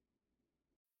team.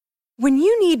 When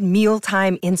you need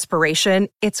mealtime inspiration,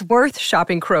 it's worth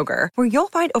shopping Kroger, where you'll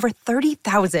find over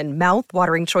 30,000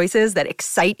 mouth-watering choices that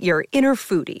excite your inner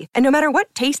foodie. And no matter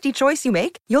what tasty choice you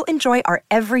make, you'll enjoy our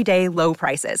everyday low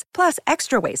prices, plus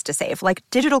extra ways to save, like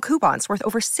digital coupons worth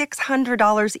over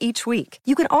 $600 each week.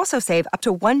 You can also save up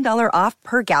to $1 off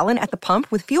per gallon at the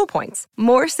pump with fuel points.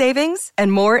 More savings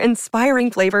and more inspiring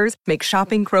flavors make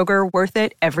shopping Kroger worth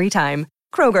it every time.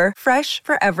 Kroger, fresh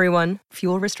for everyone.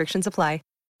 Fuel restrictions apply.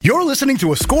 You're listening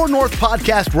to a Score North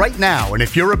podcast right now, and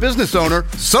if you're a business owner,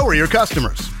 so are your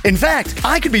customers. In fact,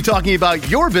 I could be talking about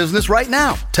your business right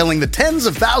now, telling the tens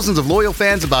of thousands of loyal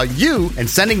fans about you and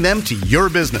sending them to your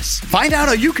business. Find out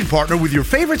how you can partner with your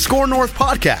favorite Score North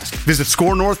podcast. Visit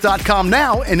scorenorth.com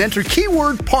now and enter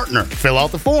keyword partner. Fill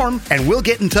out the form, and we'll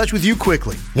get in touch with you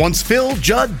quickly. Once Phil,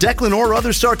 Judd, Declan, or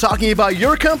others start talking about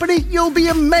your company, you'll be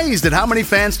amazed at how many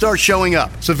fans start showing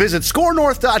up. So visit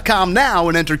scorenorth.com now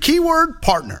and enter keyword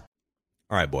partner.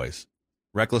 All right, boys.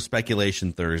 Reckless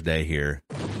Speculation Thursday here.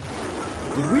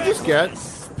 Did we just get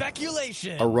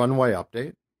a runway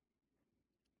update?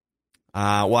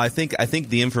 Well, I think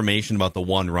the information about the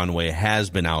one runway has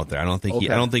been out there. I don't think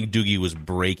Doogie was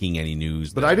breaking any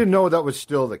news. But I didn't know that was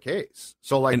still the case.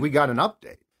 So we got an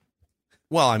update.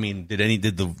 Well, I mean,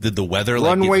 did the weather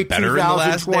runway get better in the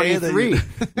last day?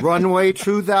 Runway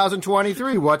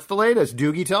 2023. What's the latest?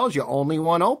 Doogie tells you only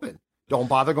one open. Don't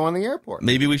bother going to the airport.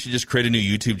 Maybe we should just create a new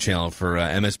YouTube channel for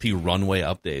MSP runway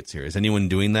updates here. Is anyone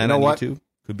doing that on YouTube?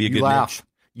 Could be a good niche.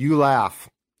 You laugh.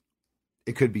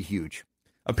 It could be huge.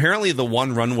 Apparently, the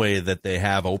one runway that they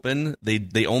have open,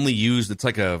 they only used, it's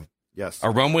like a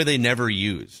runway they never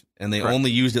use. And they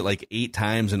only used it 8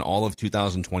 times in all of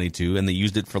 2022, and they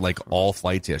used it for all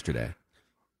flights yesterday.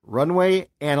 Runway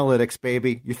analytics,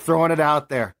 baby. You're throwing it out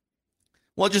there.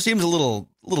 Well, it just seems a little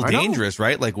dangerous,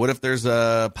 right? What if there's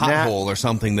a pothole or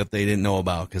something that they didn't know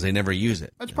about because they never use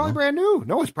it? It's probably brand new.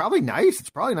 No, it's probably nice. It's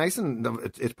probably nice, and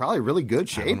it's probably really good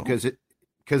shape because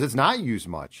it's not used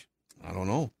much. I don't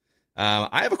know.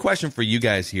 I have a question for you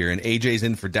guys here, and AJ's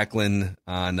in for Declan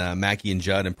on Mackey and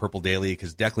Judd and Purple Daily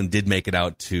because Declan did make it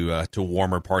out to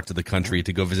warmer parts of the country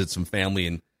to go visit some family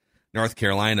in North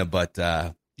Carolina, but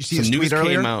you see some news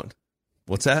came out.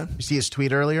 What's that? You see his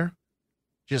tweet earlier?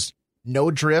 Just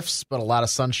no drifts, but a lot of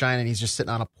sunshine, and he's just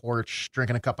sitting on a porch,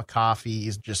 drinking a cup of coffee.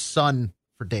 He's just sun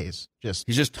for days. He's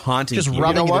just taunting, just people.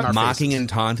 Rubbing it in our mocking faces. And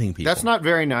taunting people. That's not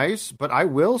very nice, but I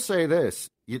will say this: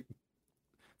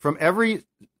 from every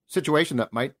situation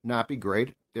that might not be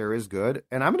great, there is good.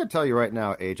 And I'm going to tell you right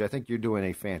now, Age, I think you're doing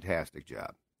a fantastic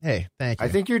job. Hey, thank you. I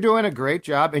think you're doing a great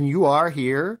job, and you are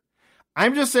here.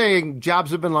 I'm just saying,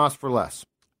 jobs have been lost for less.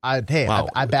 I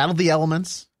battled the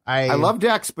elements. I love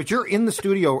Dex, but you're in the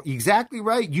studio. Exactly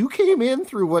right. You came in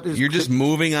through what is... You're just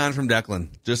moving on from Declan,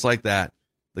 just like that.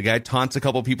 The guy taunts a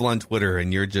couple people on Twitter,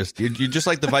 and you're just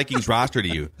like the Vikings roster to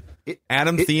you.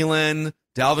 Adam Thielen,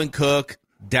 Dalvin Cook,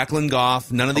 Declan Goff,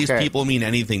 none of these people mean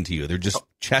anything to you. They're just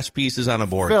chess pieces on a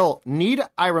board. Phil, need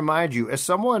I remind you, as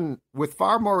someone with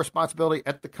far more responsibility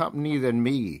at the company than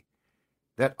me,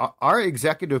 that our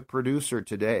executive producer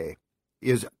today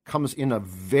comes in a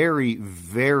very,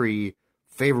 very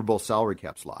favorable salary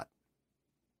cap slot.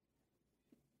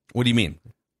 What do you mean?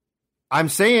 I'm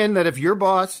saying that if your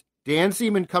boss, Dan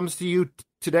Seaman, comes to you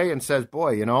today and says,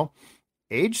 boy,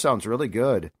 Age sounds really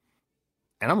good,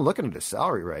 and I'm looking at his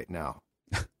salary right now,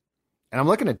 and I'm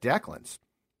looking at Declan's.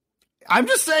 I'm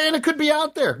just saying it could be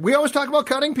out there. We always talk about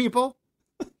cutting people.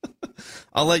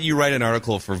 I'll let you write an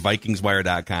article for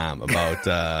VikingsWire.com about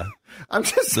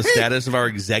the status of our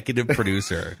executive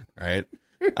producer, right?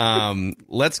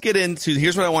 Let's get into,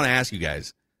 here's what I want to ask you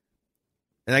guys.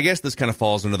 And I guess this kind of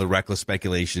falls under the reckless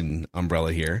speculation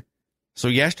umbrella here. So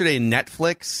yesterday,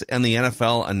 Netflix and the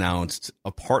NFL announced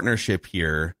a partnership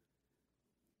here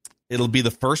it'll be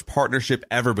the first partnership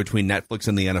ever between Netflix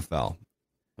and the NFL.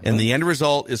 And the end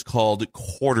result is called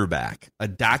Quarterback, a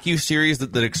docuseries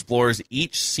that explores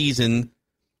each season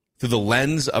through the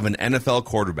lens of an NFL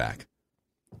quarterback.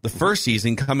 The first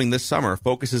season, coming this summer,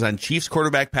 focuses on Chiefs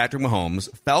quarterback Patrick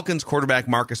Mahomes, Falcons quarterback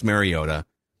Marcus Mariota,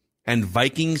 and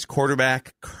Vikings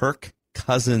quarterback Kirk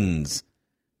Cousins.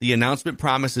 The announcement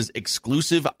promises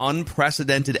exclusive,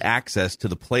 unprecedented access to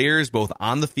the players both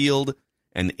on the field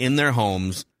and in their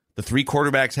homes. The three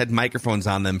quarterbacks had microphones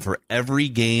on them for every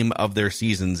game of their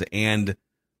seasons and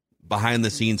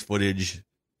behind-the-scenes footage,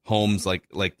 homes,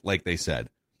 like they said.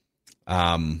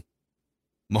 Mahomes'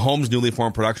 newly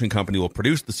formed production company will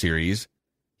produce the series.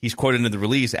 He's quoted in the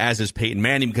release, as is Peyton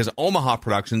Manning, because Omaha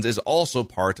Productions is also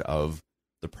part of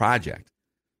the project.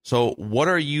 So what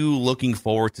are you looking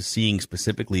forward to seeing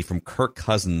specifically from Kirk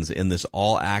Cousins in this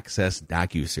all-access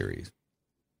docuseries?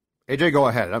 AJ, go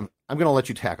ahead. I'm going to let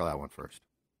you tackle that one first.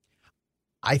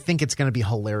 I think it's going to be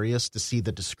hilarious to see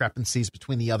the discrepancies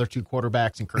between the other two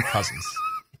quarterbacks and Kirk Cousins.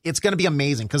 It's going to be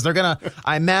amazing because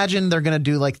I imagine they're going to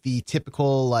do like the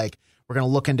typical, like, we're going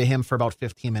to look into him for about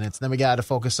 15 minutes. Then we got to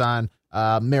focus on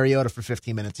Mariota for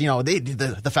 15 minutes. You know,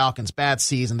 the Falcons, bad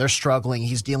season. They're struggling.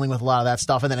 He's dealing with a lot of that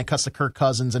stuff. And then it cuts to Kirk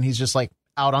Cousins and he's just like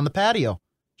out on the patio,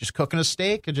 just cooking a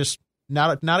steak and just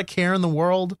not a care in the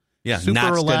world. Yeah. Super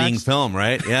not relaxed. Studying film,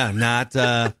 right? Yeah. Not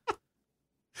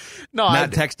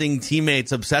texting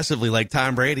teammates obsessively like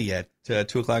Tom Brady at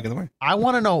 2 o'clock in the morning. I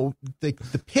want to know the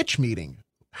pitch meeting.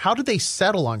 How did they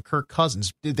settle on Kirk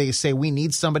Cousins? Did they say we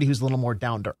need somebody who's a little more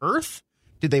down to earth?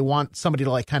 Did they want somebody to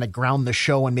like kind of ground the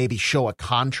show and maybe show a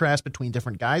contrast between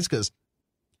different guys? Because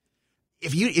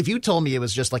if you told me it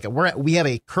was just like we have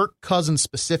a Kirk Cousins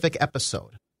specific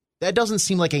episode, that doesn't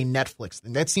seem like a Netflix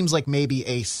thing. That seems like maybe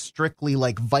a strictly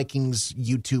like Vikings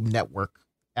YouTube network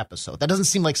episode. That doesn't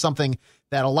seem like something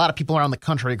that a lot of people around the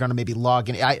country are going to maybe log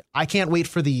in. I can't wait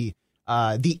for the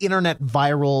internet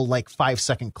viral like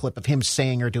 5-second clip of him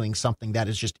saying or doing something that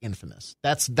is just infamous.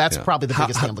 That's probably the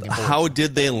biggest thing I'm looking for. How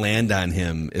did they land on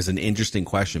him is an interesting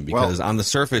question because on the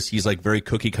surface he's like very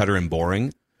cookie cutter and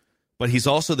boring, but he's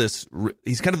also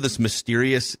he's kind of this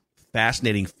mysterious,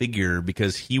 fascinating figure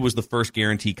because he was the first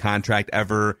guaranteed contract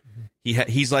ever.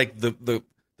 He's like the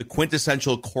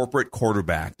quintessential corporate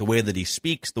quarterback, the way that he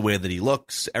speaks, the way that he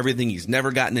looks, everything. He's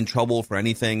never gotten in trouble for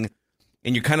anything.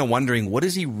 And you're kind of wondering, what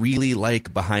is he really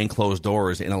like behind closed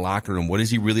doors in a locker room? What is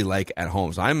he really like at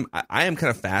home? So I am kind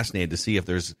of fascinated to see if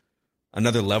there's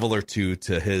another level or two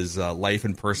to his life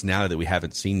and personality that we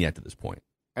haven't seen yet to this point.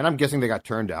 And I'm guessing they got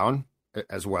turned down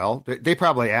as well. They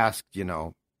probably asked,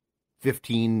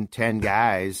 15, 10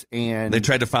 guys, and they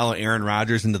tried to follow Aaron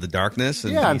Rodgers into the darkness.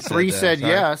 And 3 said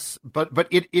yes, but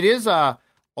it is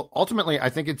ultimately I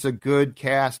think it's a good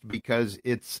cast because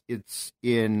it's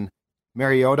in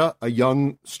Mariota, a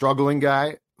young struggling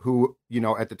guy who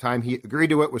at the time he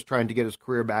agreed to it was trying to get his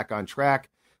career back on track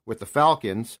with the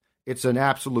Falcons. It's an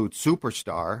absolute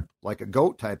superstar, like a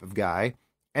GOAT type of guy,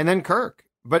 and then Kirk.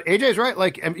 But AJ's right,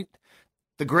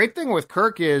 the great thing with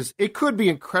Kirk is it could be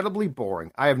incredibly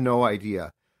boring. I have no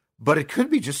idea. But it could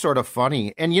be just sort of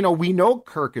funny. And, we know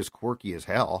Kirk is quirky as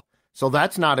hell. So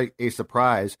that's not a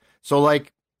surprise. So,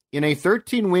 in a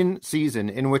 13-win season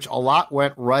in which a lot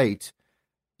went right,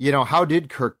 how did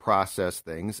Kirk process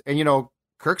things? And,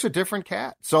 Kirk's a different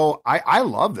cat. So I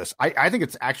love this. I think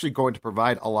it's actually going to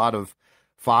provide a lot of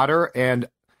fodder. And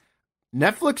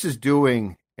Netflix is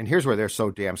doing, and here's where they're so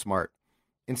damn smart.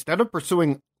 Instead of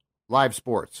pursuing live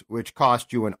sports, which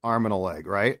cost you an arm and a leg,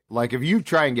 right? Like if you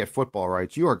try and get football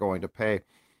rights, you are going to pay.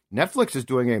 Netflix is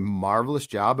doing a marvelous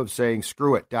job of saying,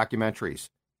 screw it, documentaries,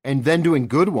 and then doing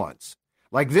good ones.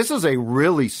 Like this is a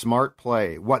really smart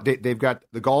play. What they've got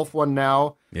the golf one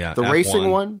now, the F1. Racing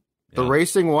one, the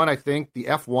racing one. I think the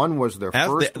F1 was their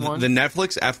first one. The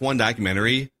Netflix F1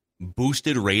 documentary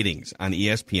boosted ratings on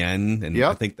ESPN, and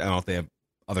I don't know if they have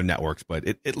other networks, but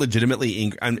it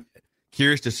legitimately. I'm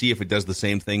curious to see if it does the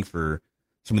same thing for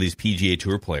some of these PGA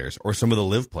Tour players or some of the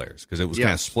LIV players because it was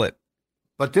kind of split.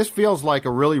 But this feels like a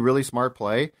really, really smart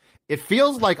play. It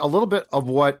feels like a little bit of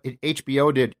what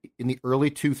HBO did in the early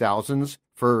 2000s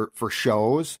for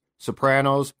shows,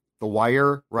 Sopranos, The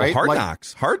Wire, right? Well, Hard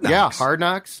Knocks. Yeah, Hard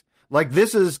Knocks. Like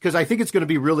this is, because I think it's going to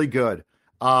be really good.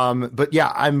 But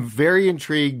yeah, I'm very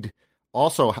intrigued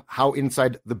also how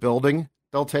inside the building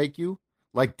they'll take you.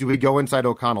 Like, do we go inside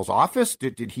O'Connell's office?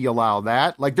 Did he allow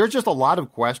that? Like, there's just a lot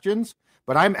of questions,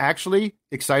 but I'm actually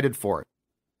excited for it.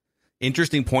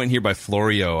 Interesting point here by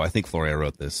Florio. I think Florio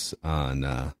wrote this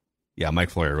on, Mike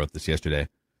Florio wrote this yesterday.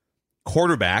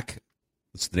 Quarterback,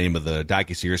 that's the name of the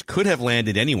docuseries, could have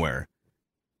landed anywhere.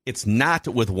 it's not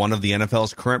with one of the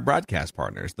NFL's current broadcast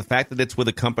partners. The fact that it's with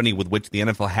a company with which the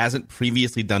NFL hasn't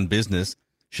previously done business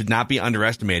should not be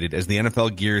underestimated as the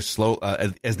NFL's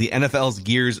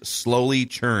gears slowly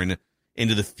churn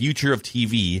into the future of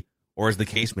TV, or as the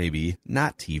case may be,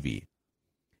 not TV.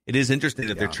 It is interesting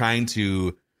that they're trying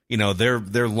to,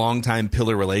 their longtime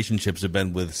pillar relationships have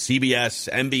been with CBS,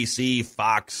 NBC,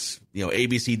 Fox,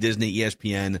 ABC, Disney,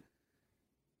 ESPN,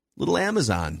 little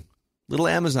Amazon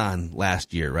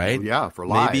last year, right? Oh, yeah, for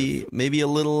live. Maybe a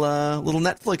little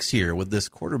Netflix here with this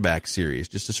quarterback series,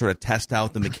 just to sort of test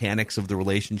out the mechanics of the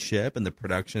relationship and the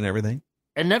production and everything.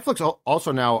 And Netflix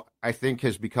also now, I think,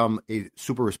 has become a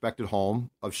super respected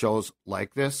home of shows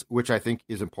like this, which I think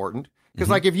is important. Because,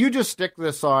 if you just stick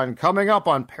this on, coming up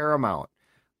on Paramount,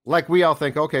 we all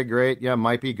think, okay, great, yeah,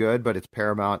 might be good, but it's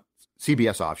Paramount,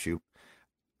 CBS offshoot.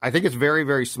 I think it's very,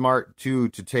 very smart, to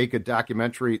take a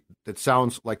documentary that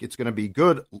sounds like it's going to be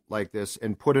good like this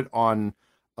and put it on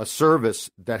a service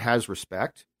that has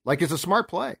respect. It's a smart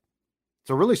play. It's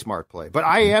a really smart play. But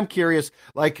I am curious,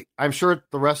 I'm sure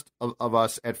the rest of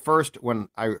us, at first, when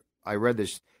I read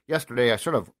this yesterday, I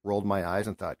sort of rolled my eyes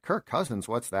and thought, Kirk Cousins,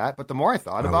 what's that? But the more I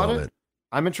thought about it,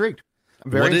 I'm intrigued.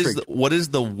 I'm very intrigued. What is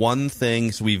the one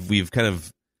thing, so we've kind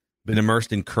of been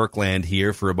immersed in Kirkland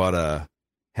here for about a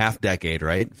half decade,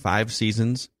 right? 5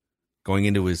 seasons, going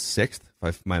into his 6th,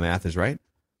 if my math is right.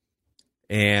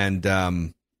 And I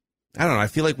don't know. I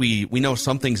feel like we know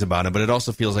some things about him, but it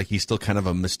also feels like he's still kind of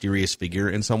a mysterious figure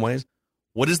in some ways.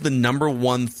 What is the number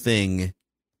one thing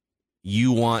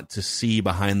you want to see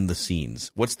behind the scenes?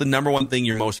 What's the number one thing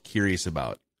you're most curious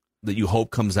about that you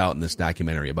hope comes out in this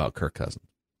documentary about Kirk Cousins?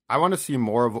 I want to see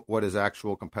more of what his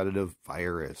actual competitive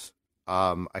fire is.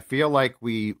 I feel like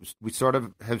we sort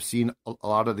of have seen a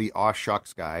lot of the aw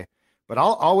shucks guy, but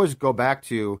I'll always go back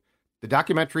to the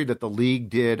documentary that the league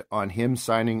did on him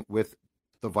signing with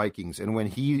the Vikings. And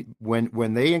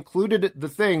when they included the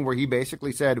thing where he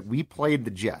basically said, we played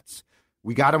the Jets,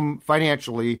 we got them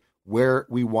financially where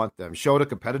we want them, showed a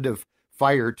competitive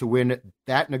fire to win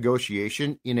that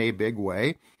negotiation in a big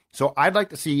way. So I'd like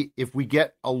to see, if we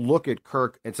get a look at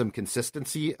Kirk and some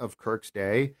consistency of Kirk's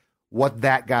day, what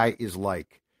that guy is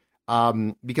like.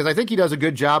 Because I think he does a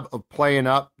good job of playing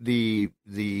up the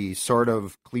sort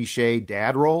of cliche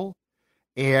dad role,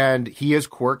 and he is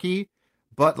quirky,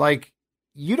 but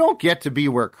you don't get to be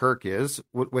where Kirk is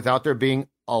without there being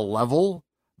a level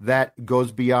that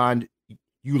goes beyond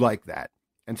you like that.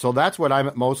 And so that's what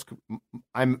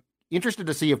I'm interested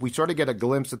to see, if we sort of get a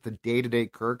glimpse at the day-to-day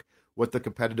Kirk, what the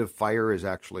competitive fire is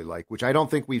actually like, which I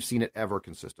don't think we've seen it ever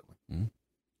consistently. Mm-hmm.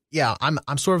 Yeah,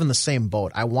 I'm sort of in the same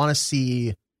boat. I want to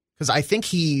see, because I think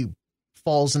he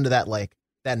falls into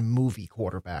that movie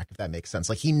quarterback, if that makes sense.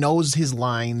 He knows his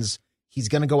lines. He's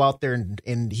going to go out there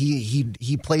and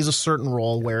he plays a certain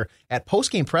role where at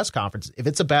post-game press conference, if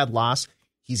it's a bad loss,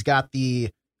 he's got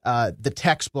the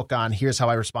textbook on, here's how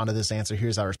I respond to this answer,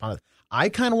 here's how I respond to it. I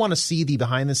kind of want to see the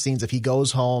behind the scenes, if he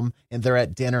goes home and they're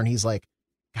at dinner and he's like,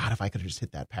 God, if I could have just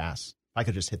hit that pass, if I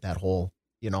could just hit that hole,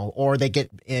 or they get,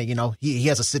 he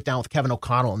has to sit down with Kevin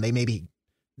O'Connell and they maybe,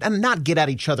 and not get at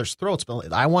each other's throats,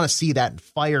 but I want to see that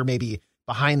fire maybe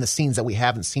behind the scenes that we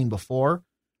haven't seen before,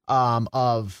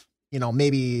 of,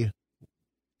 maybe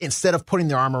instead of putting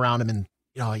their arm around him and,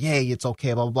 yay, it's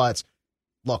okay, blah, blah, blah. It's,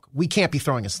 look, we can't be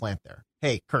throwing a slant there.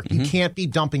 Hey, Kirk, you can't be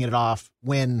dumping it off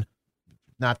when,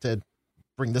 not to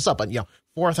bring this up, but,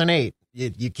 4th and 8,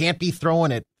 you can't be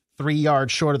throwing it 3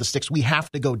 yards short of the sticks. We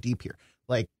have to go deep here.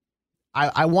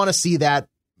 I want to see that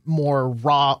more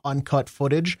raw, uncut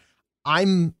footage.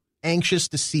 I'm anxious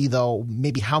to see, though,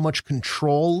 maybe how much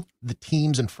control the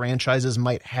teams and franchises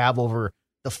might have over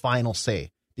the final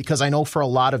say. Because I know for a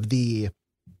lot of the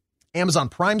Amazon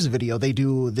Prime's video, they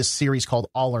do this series called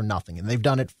All or Nothing, and they've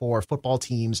done it for football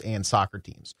teams and soccer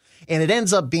teams. And it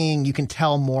ends up being, you can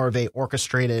tell, more of a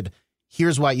orchestrated,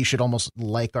 here's why you should almost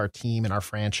like our team and our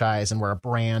franchise, and we're a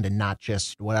brand and not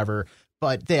just whatever.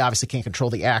 But they obviously can't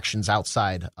control the actions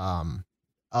outside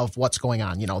of what's going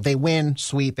on. They win,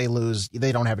 sweet, they lose,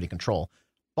 they don't have any control.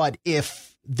 But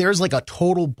if there's a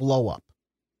total blow up,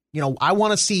 I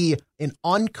want to see an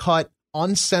uncut,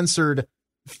 uncensored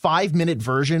 5-minute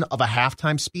version of a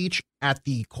halftime speech at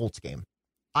the Colts game.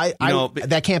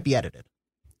 That can't be edited.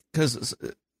 Because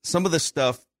some of the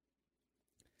stuff,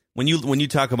 when you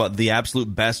talk about the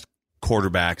absolute best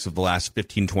quarterbacks of the last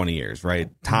 15, 20 years,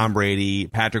 right? Tom Brady,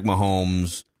 Patrick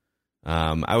Mahomes,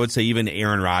 I would say even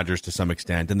Aaron Rodgers to some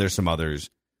extent, and there's some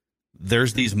others.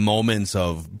 There's these moments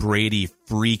of Brady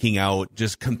freaking out,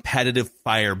 just competitive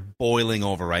fire boiling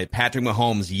over, right? Patrick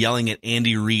Mahomes yelling at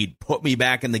Andy Reid, put me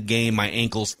back in the game, my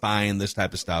ankle's fine, this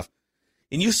type of stuff.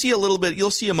 And you see a little bit,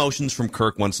 you'll see emotions from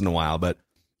Kirk once in a while, but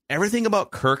everything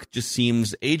about Kirk just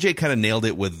seems, AJ kind of nailed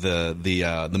it with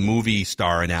the movie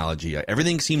star analogy.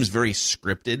 Everything seems very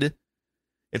scripted.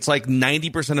 It's like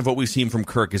 90% of what we've seen from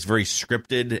Kirk is very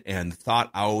scripted and thought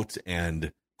out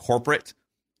and corporate.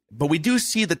 But we do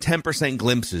see the 10%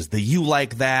 glimpses, the you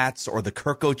like that's or the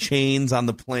Kirko chains on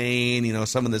the plane,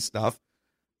 some of this stuff.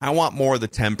 I want more of the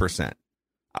 10%.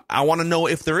 I want to know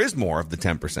if there is more of the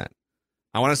 10%.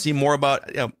 I want to see more about,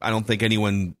 I don't think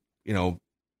anyone,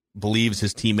 believes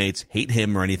his teammates hate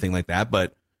him or anything like that.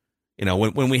 But,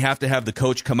 when we have to have the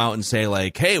coach come out and say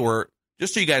like, hey,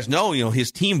 just so you guys know,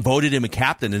 his team voted him a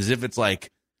captain, as if it's like,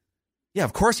 yeah,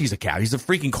 of course he's a captain. He's a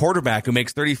freaking quarterback who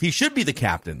makes 30. He should be the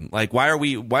captain. Like, why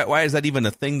is that even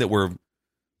a thing that we're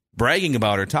bragging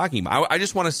about or talking about? I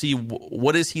just want to see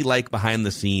what is he like behind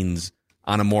the scenes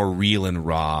on a more real and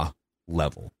raw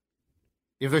level.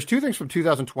 If there's two things from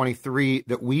 2023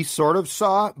 that we sort of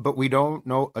saw, but we don't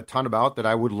know a ton about, that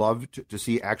I would love to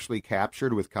see actually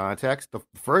captured with context. The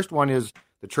first one is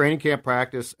the training camp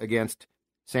practice against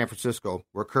San Francisco,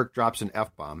 where Kirk drops an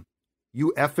F-bomb.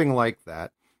 You effing like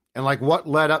that. And like what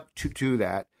led up to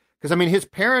that? Because, his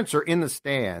parents are in the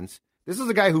stands. This is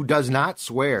a guy who does not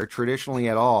swear traditionally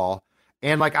at all.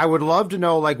 And like, I would love to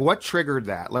know like what triggered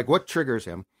that, like what triggers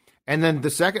him. And then the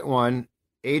second one,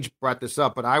 Age brought this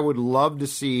up, but I would love to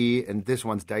see, and this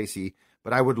one's dicey,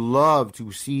 but I would love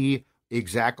to see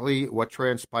exactly what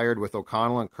transpired with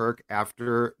O'Connell and Kirk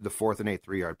after the 4th and 8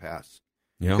 3-yard pass.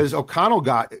 Because O'Connell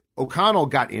got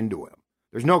into him.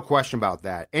 There's no question about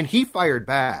that. And he fired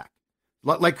back.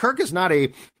 Like Kirk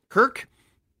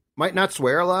might not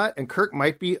swear a lot, and Kirk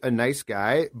might be a nice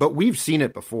guy, but we've seen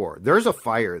it before. There's a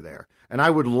fire there. And I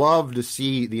would love to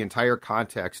see the entire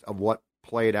context of what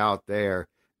played out there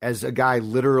as a guy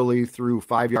literally threw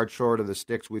 5 yards short of the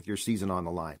sticks with your season on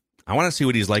the line. I want to see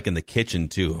what he's like in the kitchen,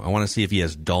 too. I want to see if he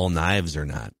has dull knives or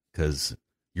not, because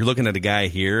you're looking at a guy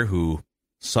here who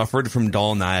suffered from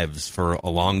dull knives for a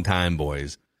long time,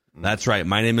 boys. That's right.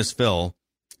 My name is Phil,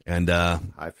 and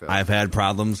hi, Phil. I've had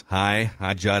problems. Hi,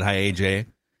 Judd. Hi, AJ.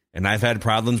 And I've had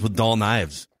problems with dull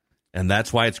knives, and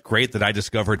that's why it's great that I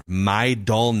discovered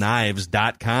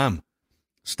mydullknives.com.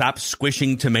 Stop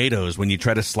squishing tomatoes when you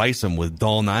try to slice them with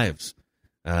dull knives.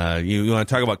 You want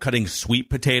to talk about cutting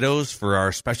sweet potatoes for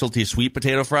our specialty sweet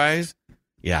potato fries?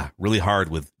 Yeah, really hard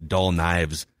with dull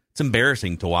knives. It's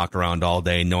embarrassing to walk around all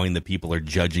day knowing that people are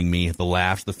judging me, the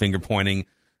laughs, the finger pointing.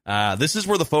 This is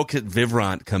where the folks at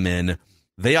Vivrant come in.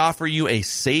 They offer you a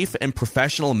safe and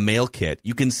professional mail kit.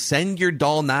 You can send your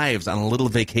dull knives on a little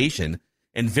vacation,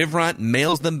 and Vivrant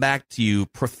mails them back to you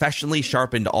professionally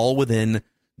sharpened, all within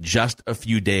just a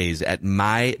few days at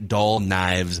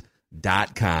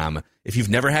mydullknives.com. If you've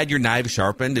never had your knives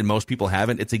sharpened, and most people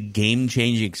haven't, it's a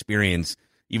game-changing experience,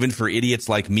 even for idiots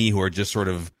like me who are just sort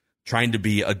of trying to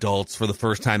be adults for the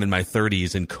first time in my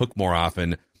 30s and cook more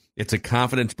often. It's a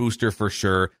confidence booster for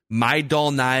sure.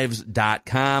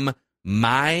 mydullknives.com.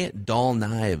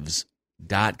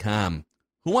 mydullknives.com.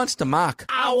 Who wants to mock?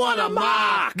 I want to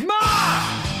mock!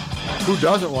 Mock! Who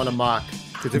doesn't want to mock?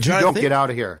 Because if you don't, get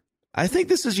out of here. I think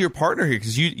this is your partner here,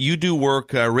 because you do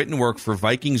work, written work for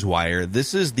Vikings Wire.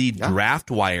 This is the Draft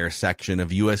Wire section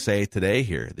of USA Today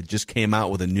here that just came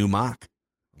out with a new mock.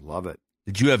 Love it.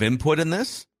 Did you have input in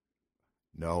this?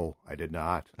 No, I did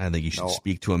not. I think you should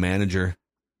speak to a manager.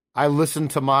 I listen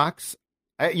to mocks.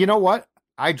 You know what?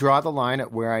 I draw the line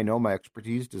at where I know my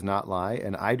expertise does not lie,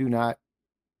 and I do not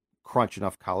crunch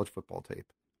enough college football tape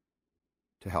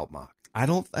to help mock. I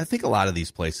think a lot of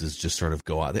these places just sort of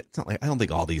go out. It's not like, I don't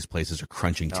think all these places are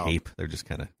crunching tape. They're just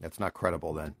kind of. That's not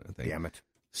credible then. Damn it.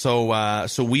 So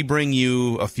we bring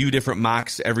you a few different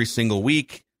mocks every single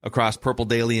week across Purple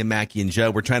Daily and Mackey and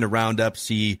Judd. We're trying to round up,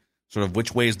 see sort of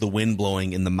which way is the wind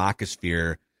blowing in the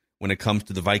mockosphere when it comes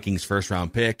to the Vikings first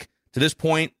round pick. To this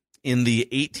point, in the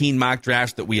 18 mock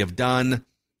drafts that we have done,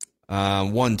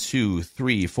 1, 2,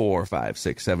 3, 4, 5,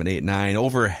 6, 7, 8, 9.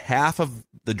 Over half of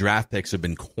the draft picks have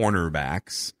been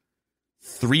cornerbacks,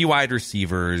 3 wide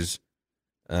receivers,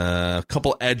 a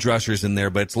couple edge rushers in there,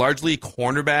 but it's largely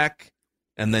cornerback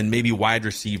and then maybe wide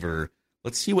receiver.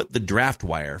 Let's see what the Draft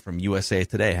Wire from USA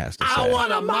Today has to say. I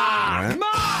want to mock! Right.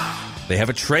 Mock! They have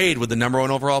a trade with the number 1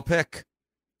 overall pick,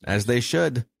 as they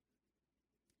should.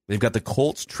 They've got the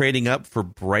Colts trading up for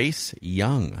Bryce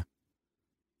Young.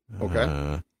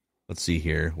 Okay. Let's see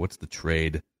here. What's the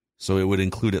trade? So it would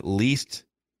include at least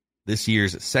this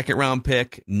year's second-round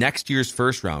pick, next year's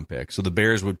first-round pick. So the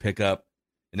Bears would pick up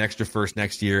an extra first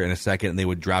next year and a second, and they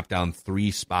would drop down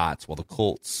 3 spots while the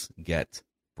Colts get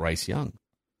Bryce Young.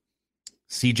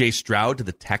 C.J. Stroud to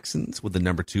the Texans with the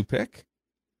number 2 pick.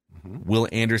 Will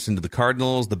Anderson to the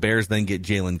Cardinals. The Bears then get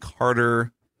Jalen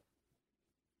Carter.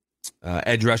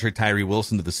 Edge rusher Tyree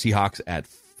Wilson to the Seahawks at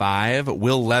 5.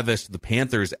 Will Levis to the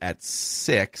Panthers at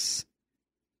 6.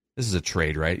 This is a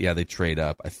trade, right? Yeah, they trade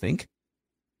up, I think.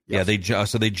 Yes.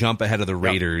 Yeah, they jump ahead of the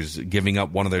Raiders, giving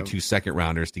up one of their 2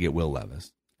 second-rounders to get Will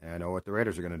Levis. I know what the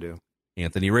Raiders are going to do.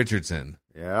 Anthony Richardson.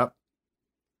 Yep.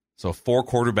 So 4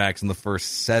 quarterbacks in the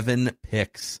first 7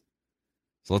 picks.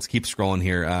 So let's keep scrolling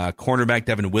here. Cornerback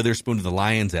Devin Witherspoon to the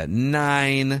Lions at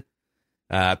 9.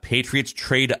 Patriots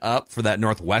trade up for that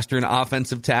Northwestern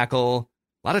offensive tackle.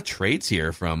 A lot of trades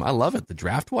here from, I love it, the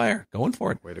draft wire. Going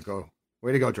for it. Way to go.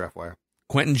 Way to go, draft wire.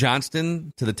 Quentin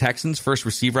Johnston to the Texans, first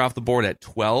receiver off the board at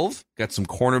 12. Got some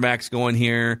cornerbacks going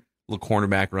here. Little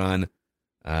cornerback run.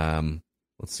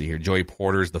 Let's see here. Joey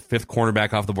Porter's the 5th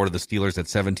cornerback off the board of the Steelers at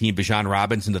 17. Bijan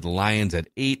Robinson to the Lions at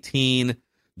 18.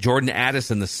 Jordan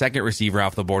Addison, the 2nd receiver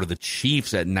off the board of the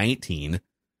Chiefs at 19.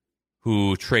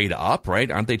 Who trade up,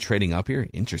 right? Aren't they trading up here?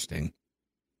 Interesting.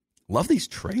 Love these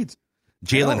trades.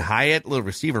 Jalen Hyatt, little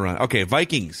receiver run. Okay,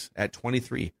 Vikings at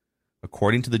 23.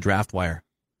 According to the draft wire,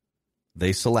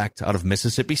 they select out of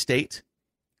Mississippi State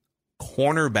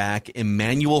cornerback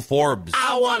Emmanuel Forbes.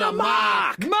 I want a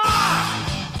mock.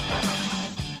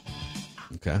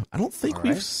 Okay. I don't think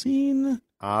we've seen.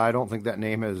 I don't think that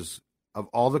name is, of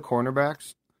all the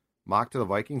cornerbacks mocked to the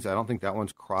Vikings, I don't think that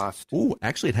one's crossed. Ooh,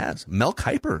 actually it has. Mel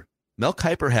Kiper. Mel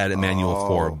Kiper had Emmanuel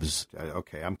Forbes.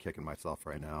 Okay, I'm kicking myself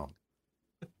right now.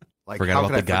 Forgot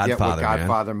about the Godfather, what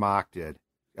Godfather mock did.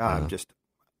 I'm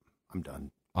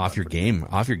done. Off your game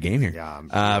here. Yeah.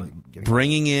 I'm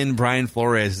bringing in Brian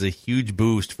Flores is a huge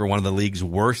boost for one of the league's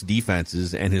worst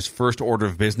defenses, and his first order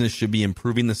of business should be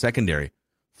improving the secondary.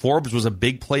 Forbes was a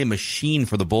big play machine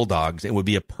for the Bulldogs and would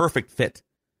be a perfect fit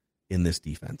in this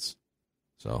defense.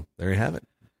 So there you have it.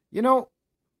 You know,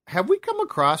 have we come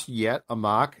across yet a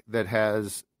mock that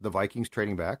has the Vikings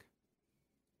trading back?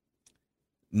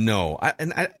 No.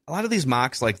 A lot of these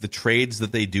mocks, like the trades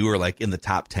that they do are like in the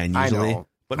top 10 usually. I know.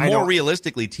 But more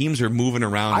realistically, teams are moving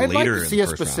around I'd later. I'd like to see a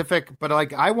specific, round. But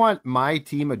like I want my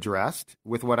team addressed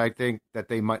with what I think that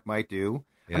they might do.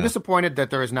 Yeah. I'm disappointed that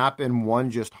there has not been one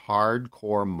just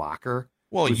hardcore mocker.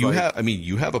 Well, you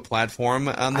have a platform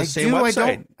on the same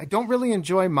website. I don't really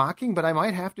enjoy mocking, but I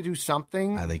might have to do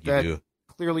something I think you do.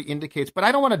 Clearly indicates. But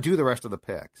I don't want to do the rest of the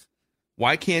picks.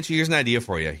 Why can't you? Here's an idea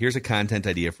for you. Here's a content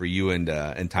idea for you and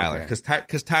Tyler,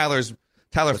 because Tyler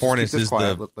Fornes is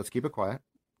the. Let's keep it quiet.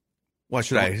 What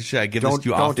should I give this to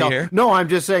you off the air? No, I'm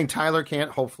just saying Tyler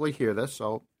can't hopefully hear this.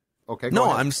 So, okay.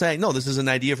 No, I'm saying this is an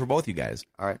idea for both you guys.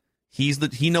 All right.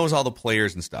 He knows all the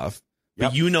players and stuff,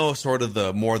 but you know sort of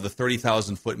the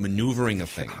 30,000-foot maneuvering of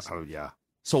things. Oh yeah.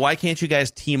 So why can't you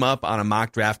guys team up on a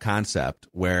mock draft concept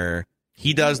where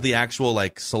he does the actual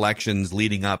like selections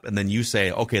leading up, and then you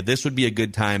say, okay, this would be a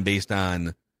good time based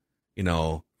on,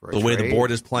 the way the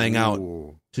board is playing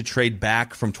out. To trade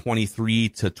back from 23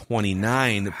 to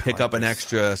 29 to pick up an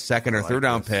extra second or third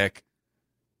round pick.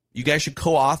 You guys should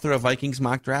co-author a Vikings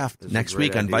mock draft next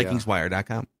week on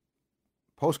VikingsWire.com.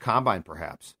 Post-combine,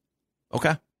 perhaps.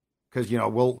 Okay. Because,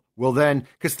 we'll then,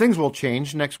 because things will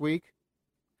change next week.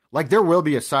 Like, there will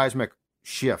be a seismic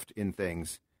shift in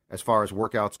things as far as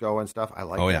workouts go and stuff. I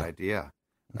like that idea.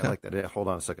 Okay. I like that. Hold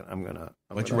on a second. Why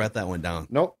don't you write that one down?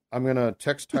 Nope. I'm going to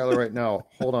text Tyler right now.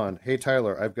 Hold on. Hey,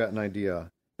 Tyler, I've got an idea.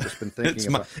 Just been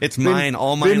thinking it's mine,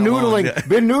 all mine.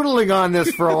 Been noodling on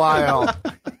this for a while.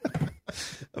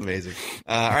 Amazing.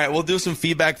 All right, we'll do some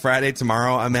Feedback Friday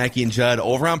tomorrow. I'm Mackie and Judd.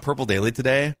 Over on Purple Daily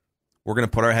today, we're going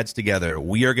to put our heads together.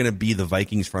 We are going to be the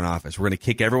Vikings front office. We're going to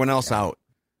kick everyone else out.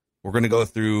 We're going to go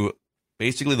through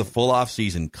basically the full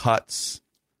off-season cuts,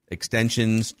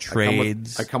 extensions,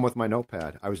 trades. I come with my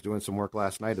notepad. I was doing some work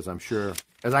last night, as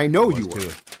I know you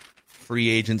were. Free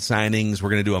agent signings. We're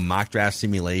going to do a mock draft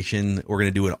simulation. We're going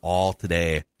to do it all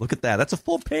today. Look at that. That's a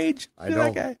full page. I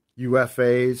know.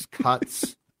 UFAs,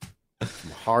 cuts.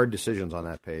 Some hard decisions on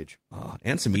that page.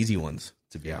 And some easy ones,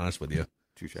 to be honest with you.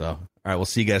 Touché. So, all right, we'll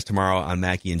see you guys tomorrow on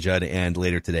Mackie and Judd and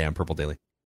later today on Purple Daily.